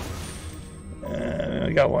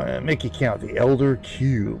 I got one. Make it count. The Elder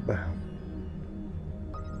Cube.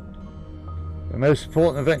 The most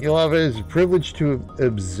important event you'll have is a privilege to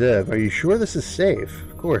observe. Are you sure this is safe?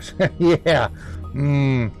 Of course. Yeah.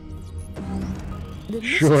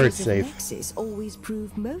 Sure, it's safe. The Nexus always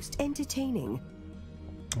prove most entertaining.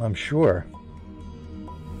 I'm sure.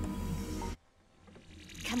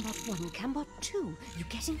 Cambot 1, Cambot 2. You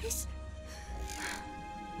getting this?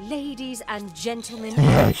 Ladies and gentlemen,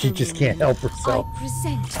 she just can't help herself. I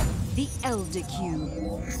present the Elder Cube.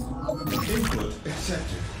 Input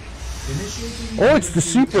accepted. Initiating. Oh, it's the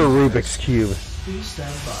Super Rubik's Cube. Please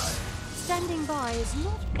stand by. Standing by is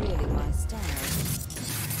not really my style.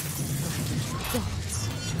 Dots.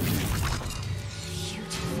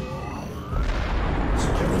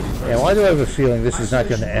 Yeah, why do I have a feeling this is not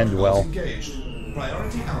going to end well? Engaged.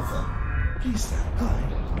 Priority Alpha. Please stand by.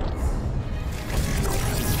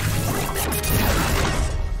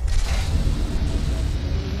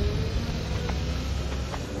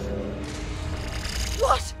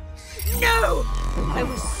 What? No! I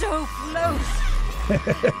was so close!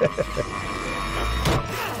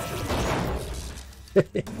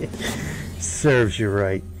 Serves you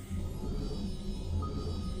right.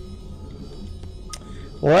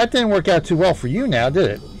 Well, that didn't work out too well for you now,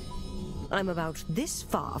 did it? I'm about this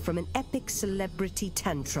far from an epic celebrity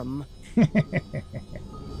tantrum.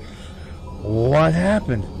 What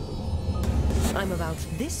happened? I'm about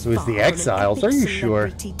this It was far the from an Exiles, epic are you sure?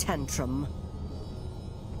 celebrity tantrum.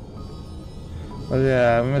 Oh,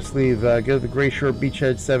 yeah, we must leave. Go to the Grey Shore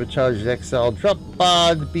beachhead, sabotage the Exile, drop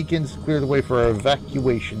the beacons, clear the way for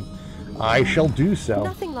evacuation. I shall do so.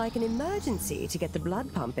 Nothing like an emergency to get the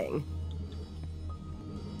blood pumping.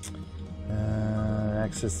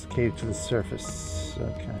 Access the cave to the surface.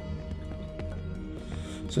 Okay.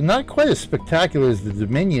 So not quite as spectacular as the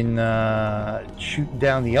Dominion shooting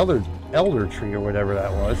down the elder tree or whatever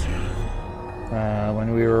that was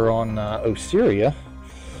when we were on Osiria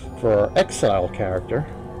for our Exile character.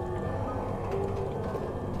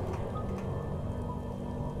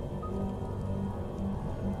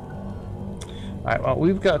 Alright, well,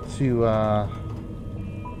 we've got to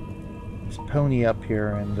just pony up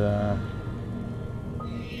here and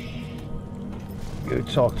go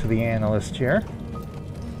talk to the analyst here.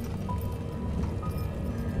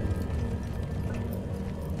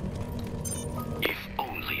 If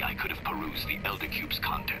only I could have perused the Elder Cube's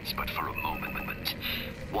contents but for a moment.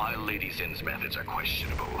 While Lady Zin's methods are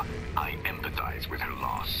questionable, I empathize with her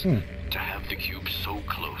loss. To have the cube so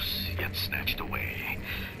close, yet snatched away.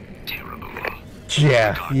 Terrible.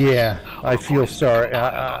 Yeah, I feel sorry.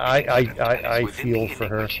 I feel for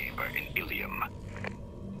her.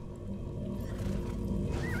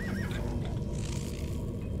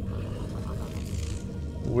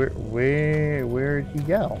 Where'd he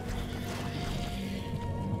go?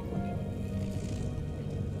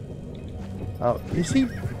 Oh, is he?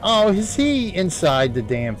 Oh, is he inside the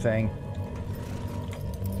damn thing?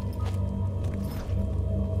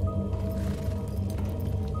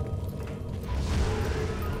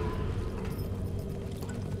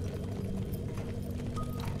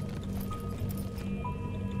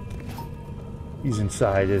 He's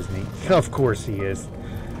inside, isn't he? Of course he is.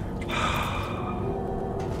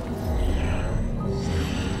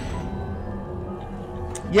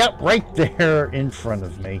 Yep, right there in front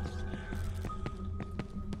of me.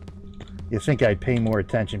 You think I'd pay more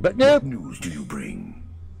attention, but nope. What news do you bring?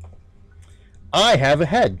 I have a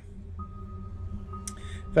head.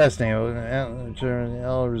 Fascinating.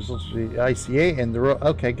 All results of the ICA and the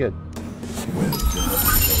okay, good. Well done.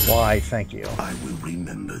 Why, thank you. I will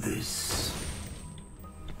remember this.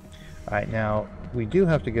 Alright, now we do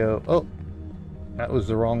have to go. Oh, that was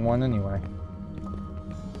the wrong one anyway.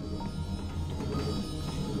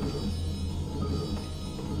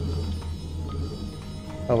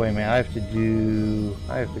 Oh, wait a minute. I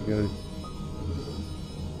have to go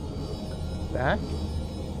back.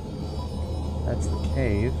 That's the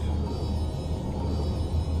cave.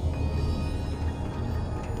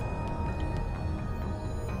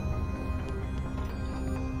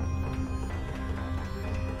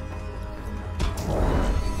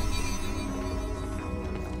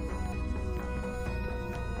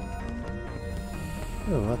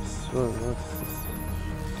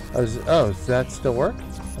 Oh, does that still work?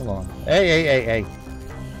 Hold on. Hey.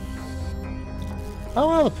 Oh,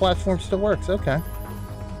 well, the platform still works. Okay.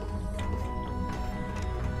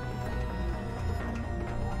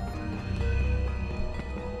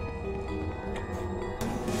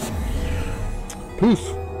 Poof.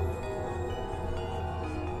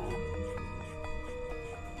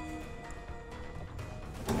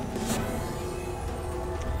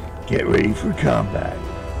 Get ready for combat.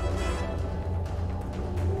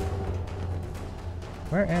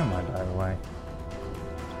 Where am I, by the way?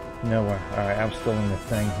 Nowhere. Alright, I'm still in the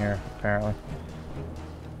thing here, apparently.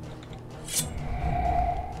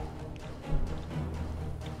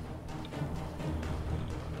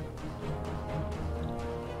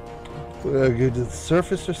 Go to the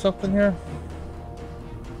surface or something here?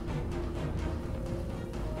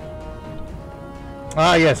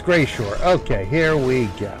 Ah, yes, Gray Shore. Okay, here we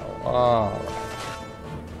go. Alright.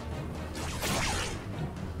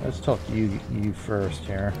 Let's talk to you first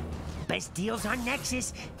here. Best deals on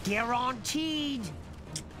Nexus, guaranteed.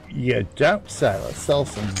 You don't say. Let's sell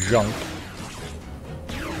some junk.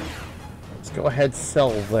 Let's go ahead and sell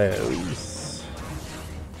those.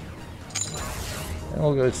 And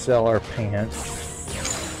we'll go sell our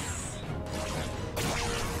pants.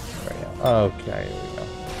 There we go. Okay, here we go.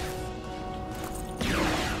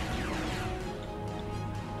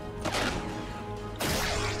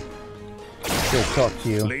 We'll talk to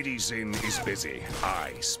you. Lady Zin is busy.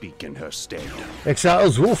 I speak in her stead.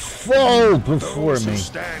 Exiles will fall before Those me. who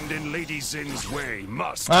stand in Lady Zin's way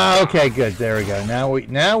must. Ah, okay, good. There we go. Now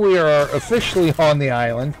we are officially on the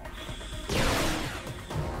island.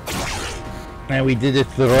 And we did it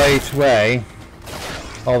the right way.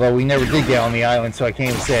 Although we never did get on the island, so I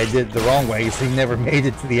can't even say I did it the wrong way, because we never made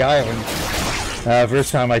it to the island.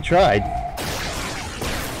 First time I tried.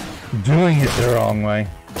 Doing it the wrong way.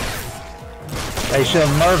 I shall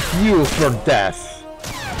mark you for death.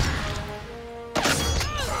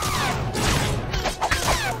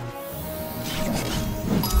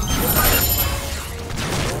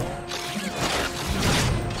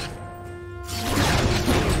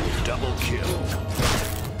 Double kill.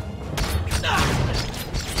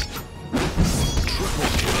 Triple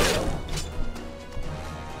kill.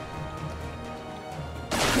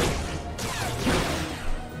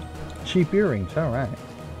 Cheap earrings, alright.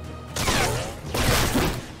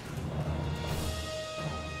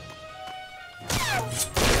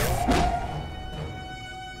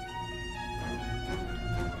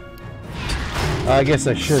 I guess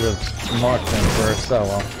I should have marked them first. Oh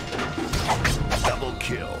well. Double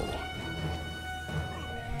kill.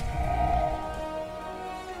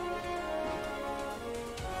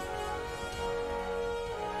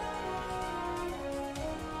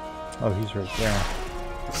 Oh, he's right there.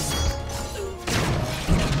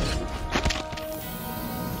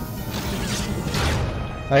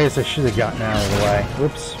 I guess I should have gotten out of the way.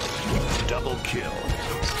 Whoops. Double kill.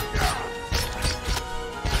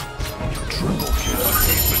 Triple kill.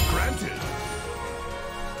 Achievement granted.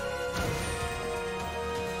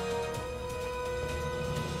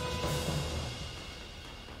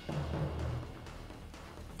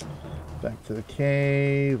 Back to the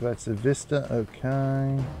cave. That's the vista.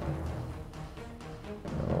 Okay.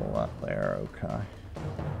 A lot there. Okay.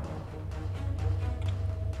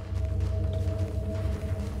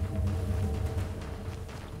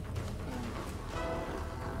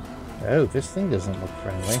 Oh, this thing doesn't look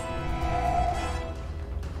friendly.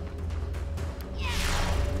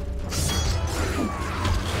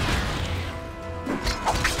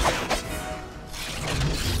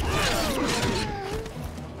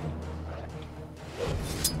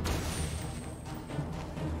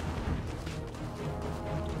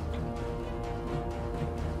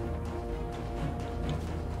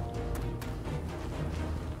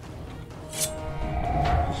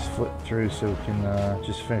 flip through so we can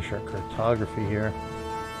just finish our cartography here.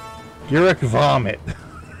 Uric vomit.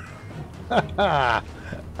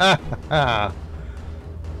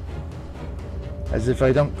 As if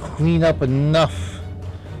I don't clean up enough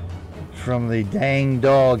from the dang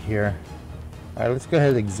dog here. Alright, let's go ahead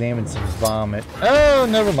and examine some vomit. Oh,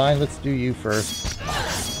 never mind. Let's do you first.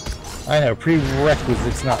 I know,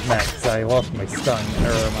 prerequisites not met because I lost my stun,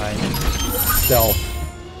 or my stealth.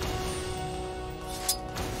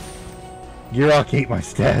 Gurok ate my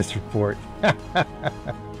status report.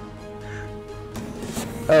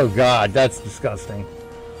 Oh god, that's disgusting.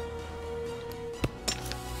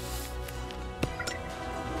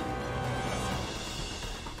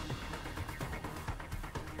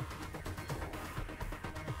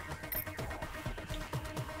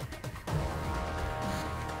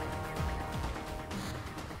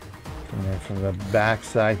 And then from the back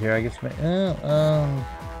side here, I guess.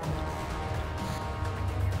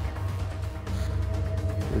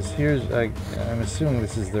 Here's, I'm assuming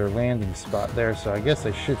this is their landing spot there, so I guess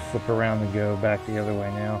I should flip around and go back the other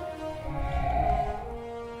way now.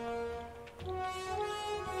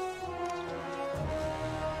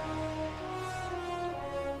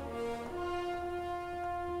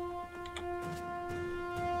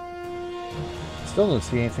 Still don't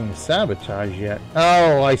see anything to sabotage yet.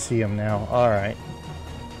 Oh, I see him now. Alright.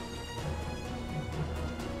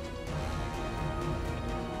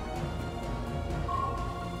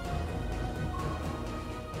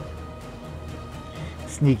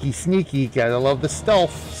 Sneaky, sneaky. Gotta love the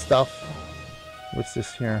stealth stuff. What's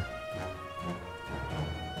this here?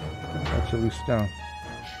 That's a loose stone.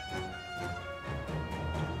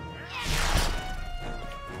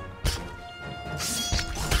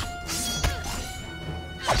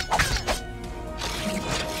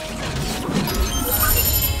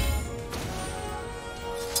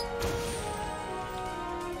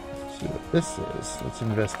 Let's see what this is. Let's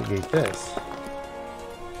investigate this.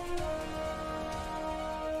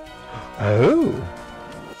 Oh!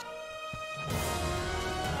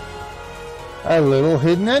 A little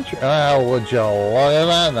hidden entry. Oh, would you look at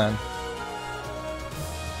that then?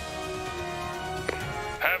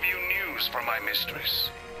 Have you news for my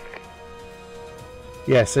mistress?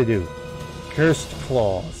 Yes, I do. Cursed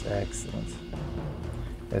claws. Excellent.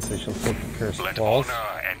 Yes, I shall take the cursed claws. Let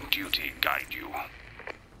honor and duty guide you.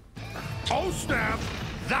 Oh snap!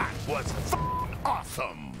 That was f***ing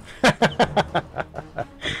awesome!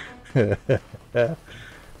 Yeah,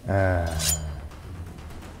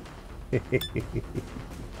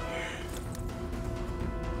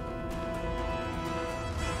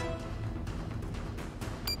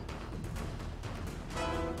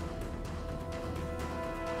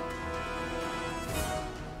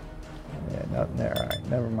 nothing there. Alright,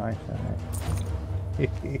 never mind.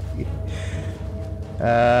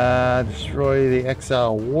 Alright. Destroy the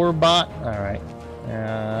Exile Warbot. Alright.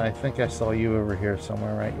 I think I saw you over here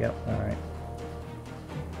somewhere, right? Yep, alright.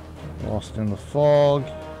 Lost in the fog.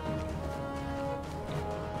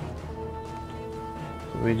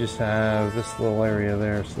 So we just have this little area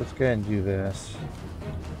there, so let's go ahead and do this.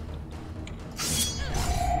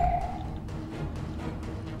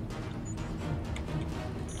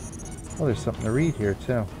 Oh, there's something to read here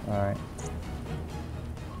too. Alright.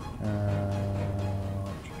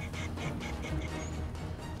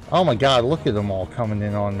 Oh my god, look at them all coming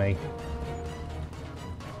in on me.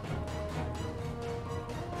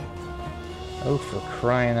 Oh, for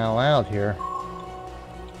crying out loud here.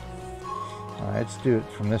 Alright, let's do it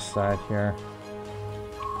from this side here.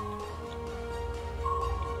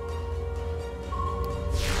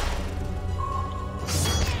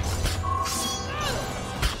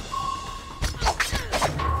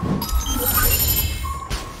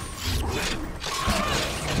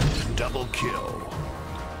 Double kill.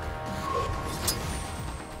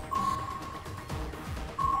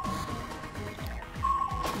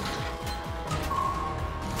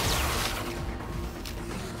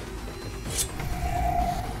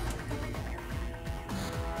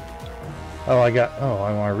 Oh,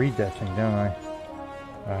 I want to read that thing, don't I?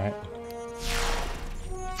 Alright.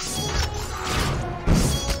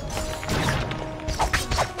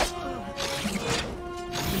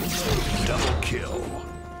 Double kill.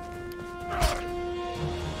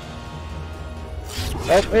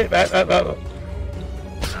 Oh, wait, oh.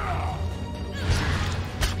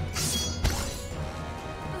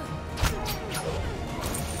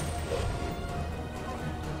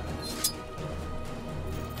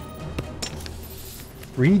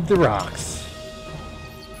 Read the rocks.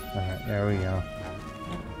 Alright, there we go.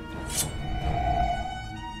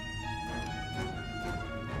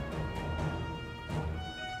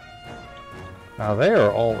 Now they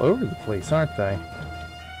are all over the place, aren't they?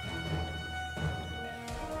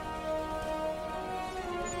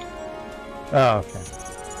 Oh, okay.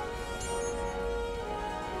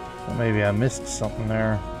 So maybe I missed something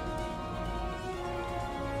there.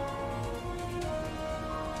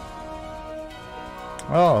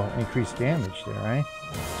 Oh, increased damage there, right?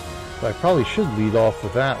 So I probably should lead off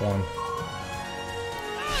with that one.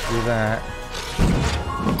 Do that.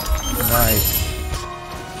 Nice.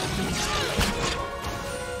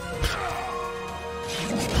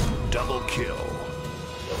 Double kill.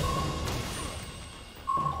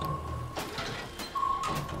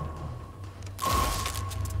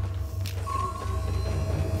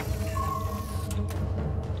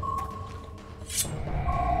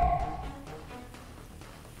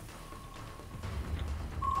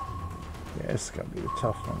 Yeah, this is gonna be a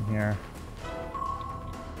tough one here.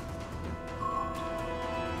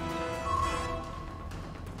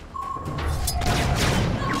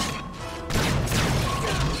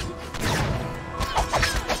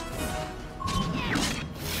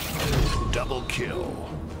 Double kill.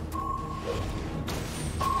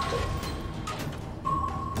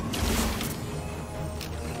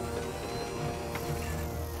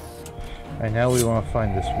 And now we want to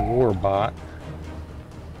find this war bot.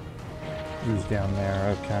 He's down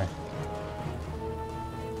there, okay.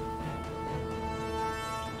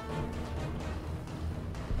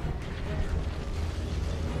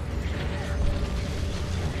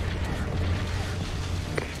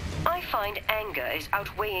 I find anger is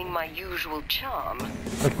outweighing my usual charm.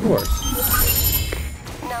 Of course.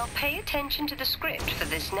 Now pay attention to the script for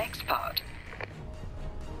this next part.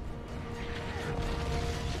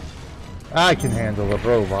 I can handle a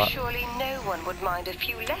robot. Surely no one would mind a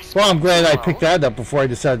few less. Well, I'm glad I picked that up before I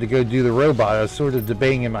decided to go do the robot. I was sort of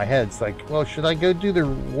debating in my head. It's like, well, should I go do the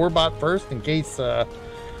warbot first in case the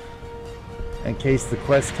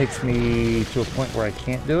quest takes me to a point where I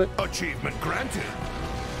can't do it? Achievement granted.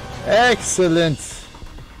 Excellent.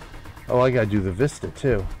 Oh, I gotta do the Vista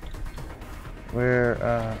too. Where?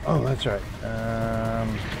 Oh, that's right.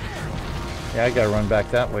 Yeah, I gotta run back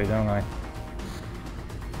that way, don't I?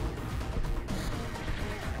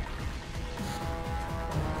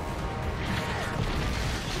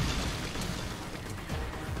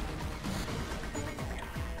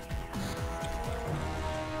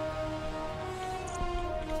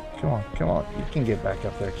 Come on, come on. You can get back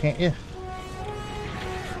up there, can't you?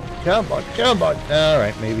 Come on, come on.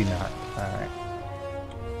 Alright, maybe not. Alright.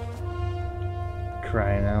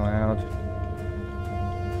 Crying out loud.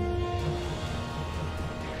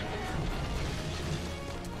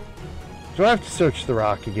 Do I have to search the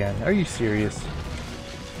rock again? Are you serious?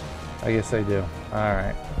 I guess I do.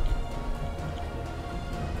 Alright.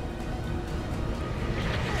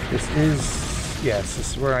 This is... Yes,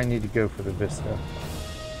 this is where I need to go for the Vista.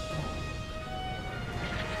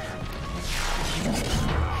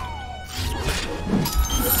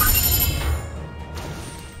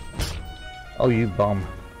 Oh, you bum.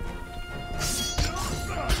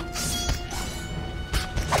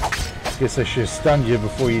 Guess I should have stunned you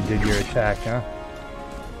before you did your attack, huh?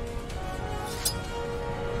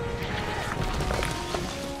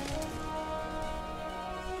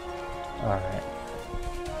 Alright.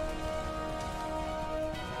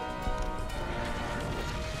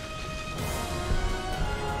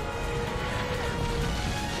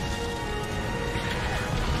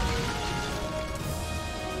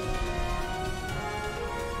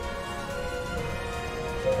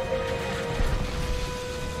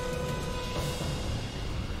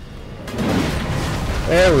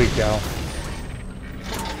 There we go.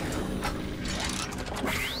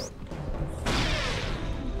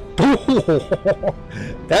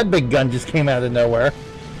 That big gun just came out of nowhere.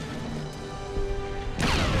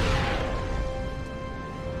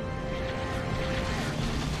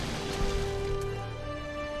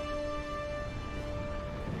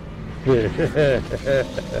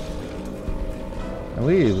 And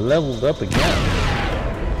we leveled up again.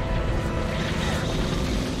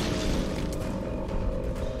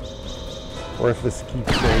 Worthless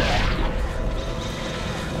keepsake.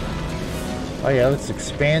 Oh yeah, let's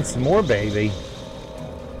expand some more, baby.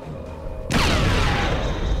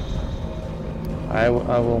 I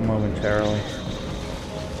will momentarily.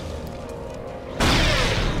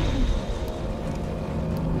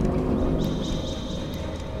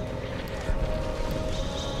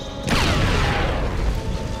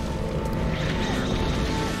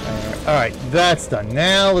 Alright, that's done.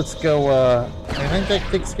 Now let's go, I think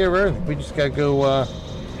that takes care of everything. We just gotta go,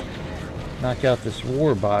 knock out this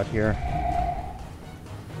war bot here.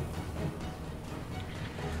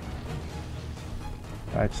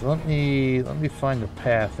 Alright, so let me find the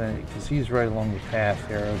path, because he's right along the path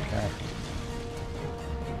here. Okay.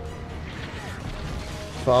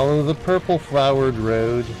 Follow the purple flowered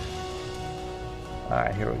road.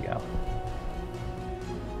 Alright, here we go.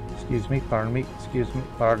 Excuse me, pardon me, excuse me,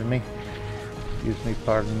 pardon me. Excuse me,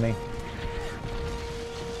 pardon me.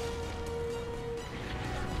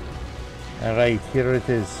 Alright, here it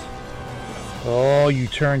is. Oh, you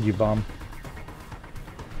turned, you bum.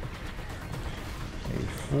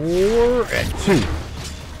 4 and 2.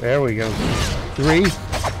 There we go. 3,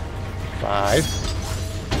 5.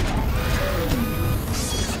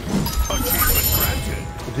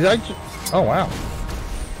 Did I just... Oh, wow.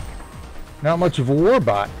 Not much of a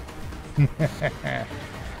warbot.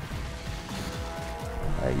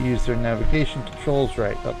 I used their navigation controls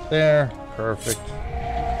right up there. Perfect.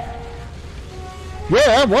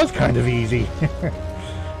 Yeah, that was kind of easy.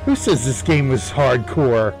 Who says this game was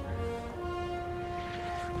hardcore?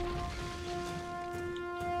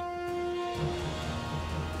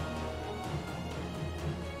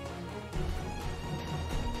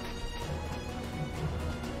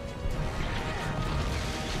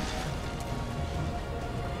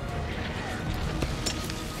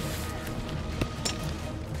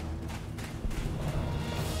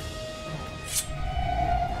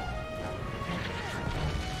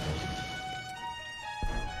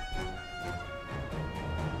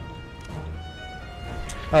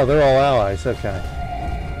 Oh, they're all allies, okay.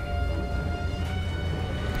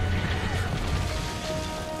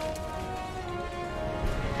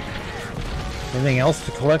 Anything else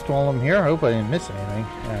to collect while I'm here? I hope I didn't miss anything.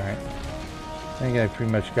 Alright. I think I pretty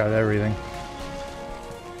much got everything.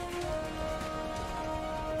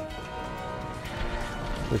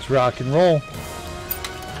 Let's rock and roll.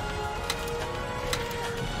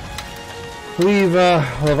 Leave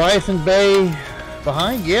Levian Bay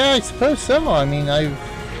behind? Yeah, I suppose so. I mean,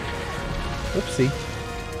 Oopsie.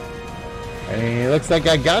 I mean, it looks like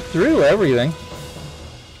I got through everything.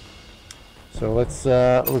 So let's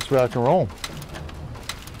rock and roll.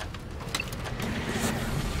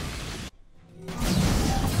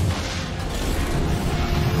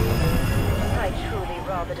 I'd truly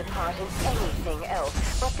rather depart in anything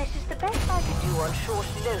else, but this is the best I could do on short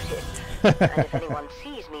notice. And if anyone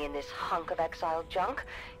sees me in this hunk of exiled junk,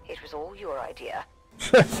 it was all your idea.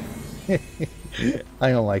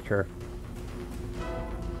 I don't like her.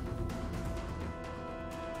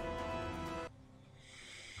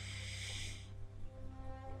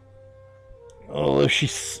 Oh, she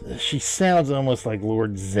sounds almost like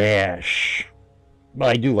Lord Zash. But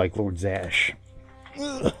I do like Lord Zash.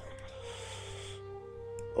 Ugh.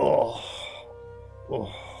 Oh. Oh.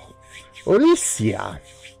 Alicia.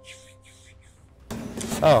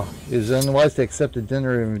 Oh, it was unwise to accept a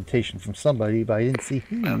dinner invitation from somebody, but I didn't see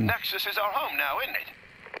who. Well, Nexus is our home now, isn't it?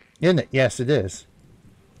 Isn't it? Yes, it is.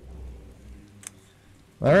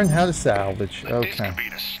 Learn how to salvage. And okay. This could be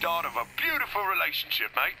the start of a beautiful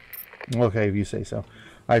relationship, mate. Okay, if you say so. All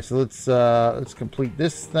right, so let's complete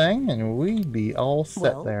this thing, and we be all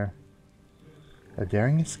set there. A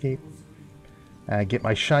daring escape. Get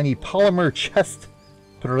my shiny polymer chest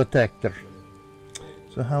protector.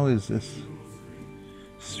 So how is this?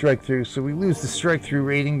 Strike through. So we lose the strike through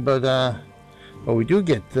rating, but we do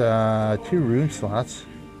get 2 rune slots.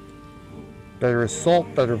 Better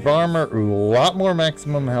assault, better armor, a lot more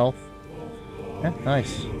maximum health. Yeah,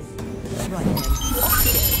 nice. Right then.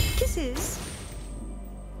 Kisses.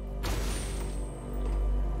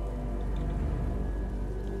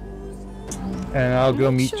 And I'll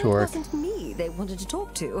go meet Sure, Torque. it wasn't me they wanted to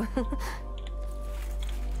talk to.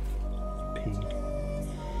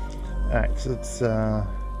 Alright, so let's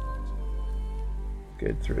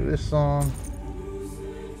get through this song.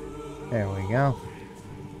 There we go.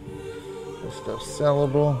 This stuff's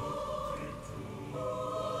sellable.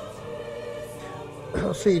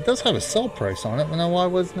 See, it does have a sell price on it. Now, why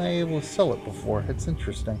wasn't I able to sell it before? It's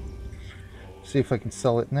interesting. See if I can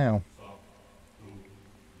sell it now.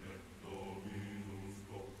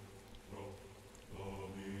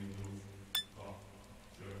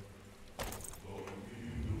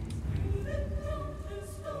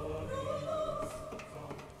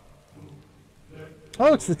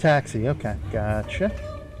 Oh, it's the taxi. Okay, gotcha.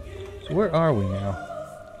 So where are we now?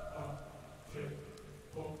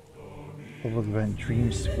 Public event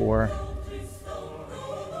dream score.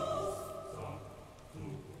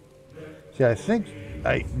 See, I think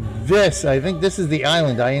this is the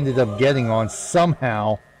island I ended up getting on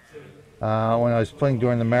somehow when I was playing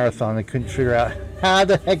during the marathon. I couldn't figure out how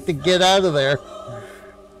the heck to get out of there.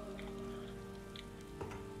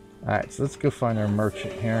 Alright, so let's go find our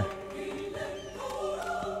merchant here.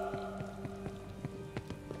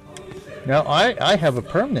 Now, I have a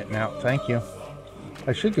permanent mount, thank you.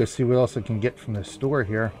 I should go see what else I can get from the store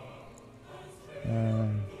here.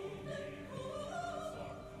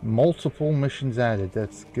 Multiple missions added,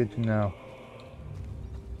 that's good to know.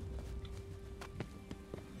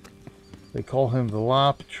 They call him the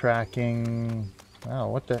Lop tracking... Wow,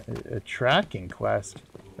 what the... A tracking quest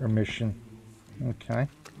or mission. Okay.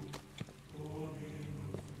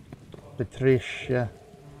 Patricia.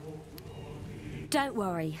 Don't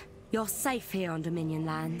worry. You're safe here on Dominion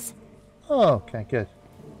lands. Oh, okay, good.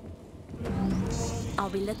 I'll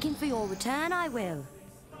be looking for your return, I will.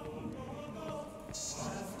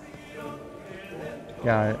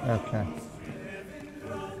 Got it, okay.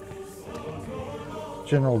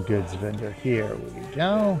 General goods vendor. Here we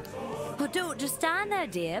go. Well, don't just stand there,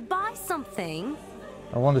 dear. Buy something.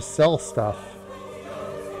 I want to sell stuff.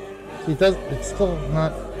 See, it's still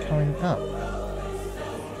not coming up.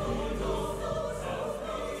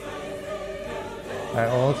 Alright,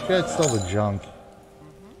 well, let's go ahead and sell the junk.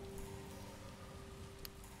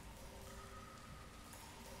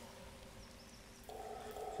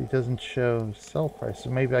 See, it doesn't show sell price, so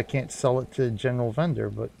maybe I can't sell it to a general vendor,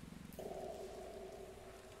 but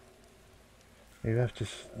maybe I have to...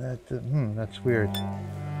 that's weird.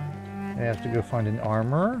 I have to go find an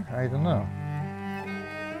armorer? I don't know.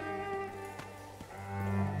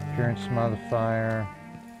 Appearance modifier.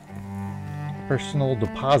 Personal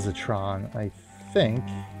depositron, I think.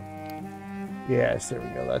 Yes, there we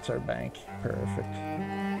go. That's our bank. Perfect.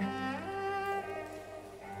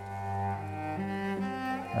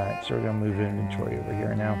 Alright, so we're going to move inventory over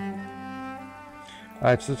here now.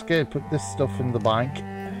 Alright, so let's go ahead and put this stuff in the bank.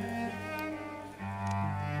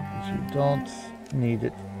 Because we don't need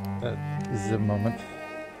it at the moment.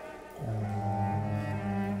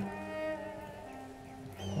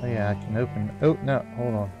 Oh yeah, I can open... Oh, no,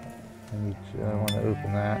 hold on. I want to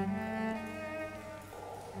open that.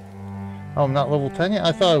 Oh, I'm not level 10 yet?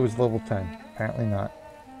 I thought I was level 10. Apparently not.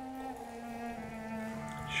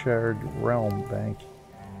 Shared Realm Bank.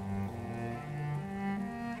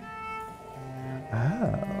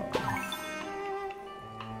 Oh.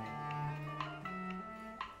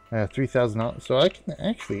 Yeah, $3,000. So I can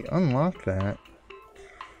actually unlock that.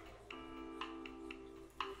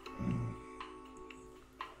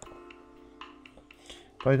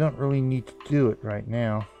 But I don't really need to do it right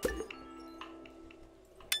now.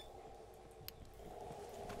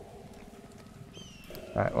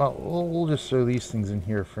 Alright, well, we'll just throw these things in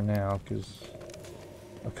here for now, because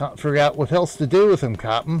I can't figure out what else to do with them,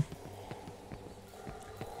 Captain.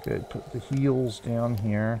 Good, put the heals down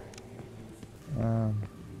here.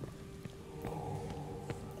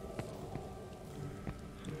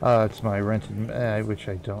 It's my rented, which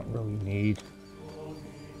I don't really need.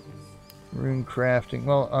 Rune crafting.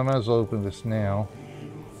 Well, I might as well open this now.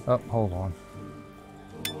 Oh, hold on.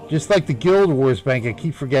 Just like the Guild Wars Bank, I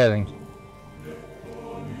keep forgetting.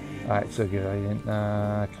 Alright, so good. I didn't,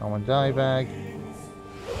 common dye bag.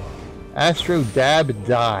 Astro Dab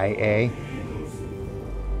Dye, eh?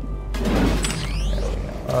 There we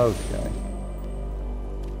go. Okay.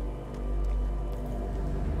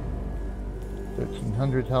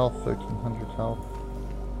 1300 health, 1300 health.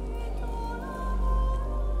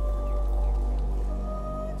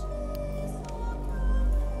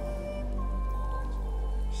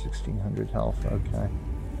 $1,600 health, okay.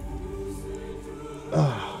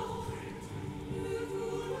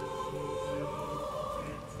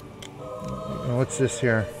 What's this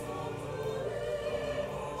here?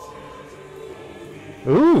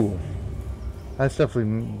 Ooh! That's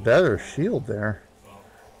definitely better shield there.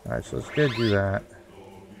 Alright, so let's go do that.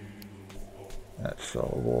 That's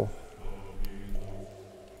sellable.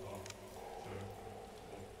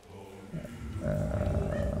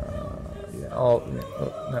 Yeah, oh,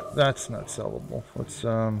 no, that's not sellable. Let's,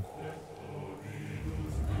 I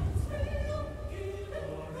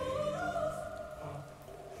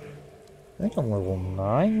think I'm level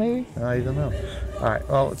 9, maybe? I don't know. Alright,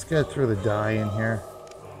 well, let's get through the dye in here.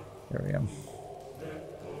 There we go.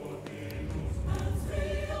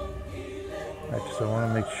 Alright, so I want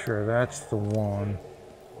to make sure that's the one.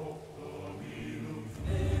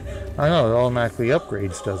 I know, it automatically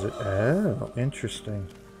upgrades, does it? Oh, interesting.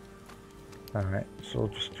 Alright, so we'll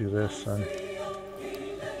just do this then.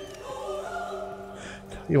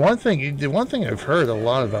 The one thing I've heard a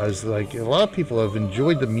lot about is, like, a lot of people have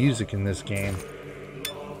enjoyed the music in this game.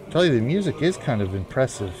 I'll tell you, the music is kind of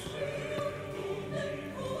impressive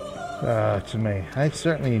to me. I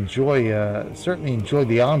certainly enjoy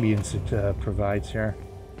the ambience it provides here.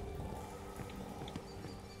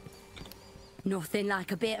 Nothing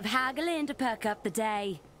like a bit of haggling to perk up the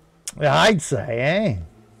day. I'd say, eh?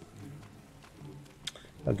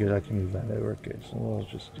 Oh, good, I can move that over. Good, so we'll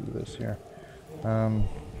just do this here.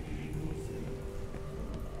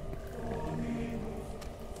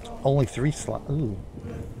 Only 3 slots. Ooh.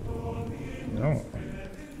 No.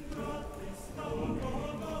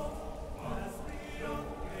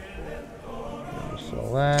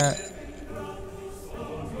 Sell that.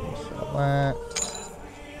 Sell that.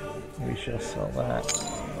 We shall sell that.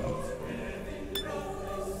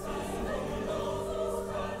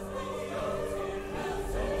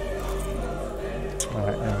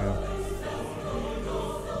 Alright, there we go.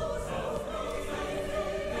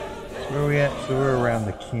 So where are we at? So we're around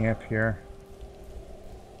the camp here.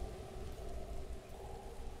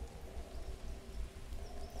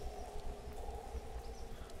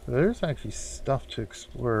 So there's actually stuff to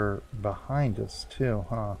explore behind us too,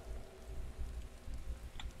 huh?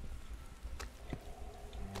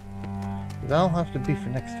 That'll have to be for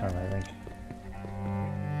next time, I think.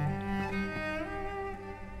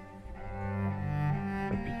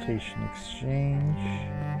 Reputation exchange.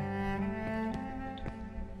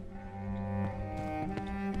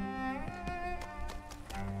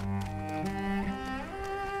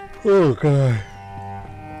 Oh god.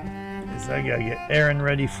 I gotta get Aeryn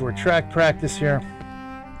ready for track practice here.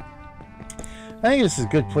 I think this is a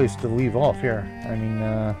good place to leave off here. I mean,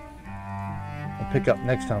 I'll pick up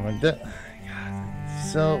next time. Like that,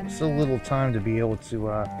 God, so little time to be able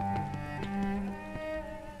to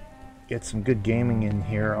get some good gaming in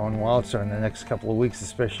here on WildStar in the next couple of weeks,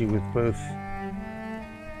 especially with both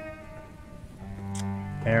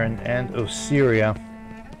Aeryn and Osiria.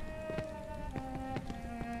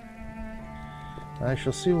 I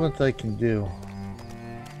shall see what I can do.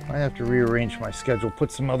 I have to rearrange my schedule,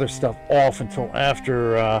 put some other stuff off until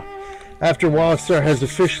after WildStar has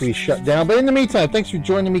officially shut down. But in the meantime, thanks for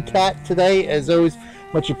joining me, Kat, today. As always,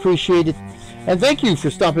 much appreciated. And thank you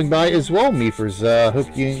for stopping by as well, Meefers.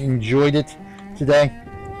 Hope you enjoyed it today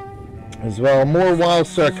as well. More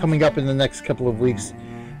WildStar coming up in the next couple of weeks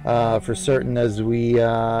for certain, as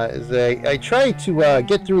I try to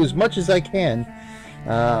get through as much as I can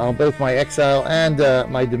on both my Exile and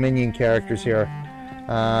my Dominion characters here.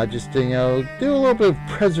 Just to, you know, do a little bit of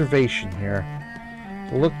preservation here.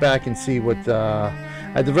 So look back and see what,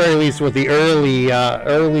 at the very least, what the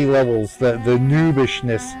early levels, the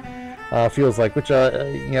noobishness feels like, which,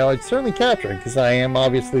 you know, it's certainly capturing, because I am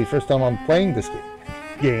obviously first time I'm playing this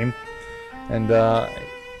game, and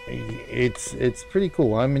it's pretty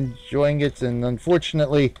cool. I'm enjoying it, and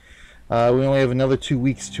unfortunately, we only have another 2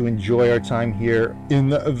 weeks to enjoy our time here in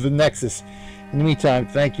the Nexus. In the meantime,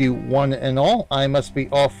 thank you one and all. I must be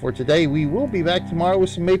off for today. We will be back tomorrow with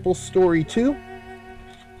some Maple Story 2.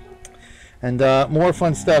 And more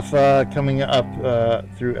fun stuff coming up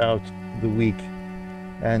throughout the week.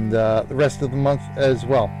 And the rest of the month as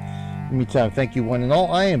well. In the meantime, thank you one and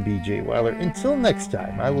all. I am BJ Weiler. Until next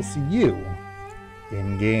time, I will see you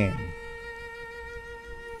in-game.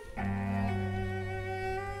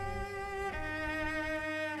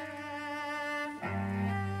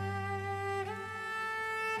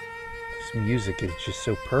 Music is just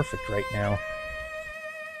so perfect right now.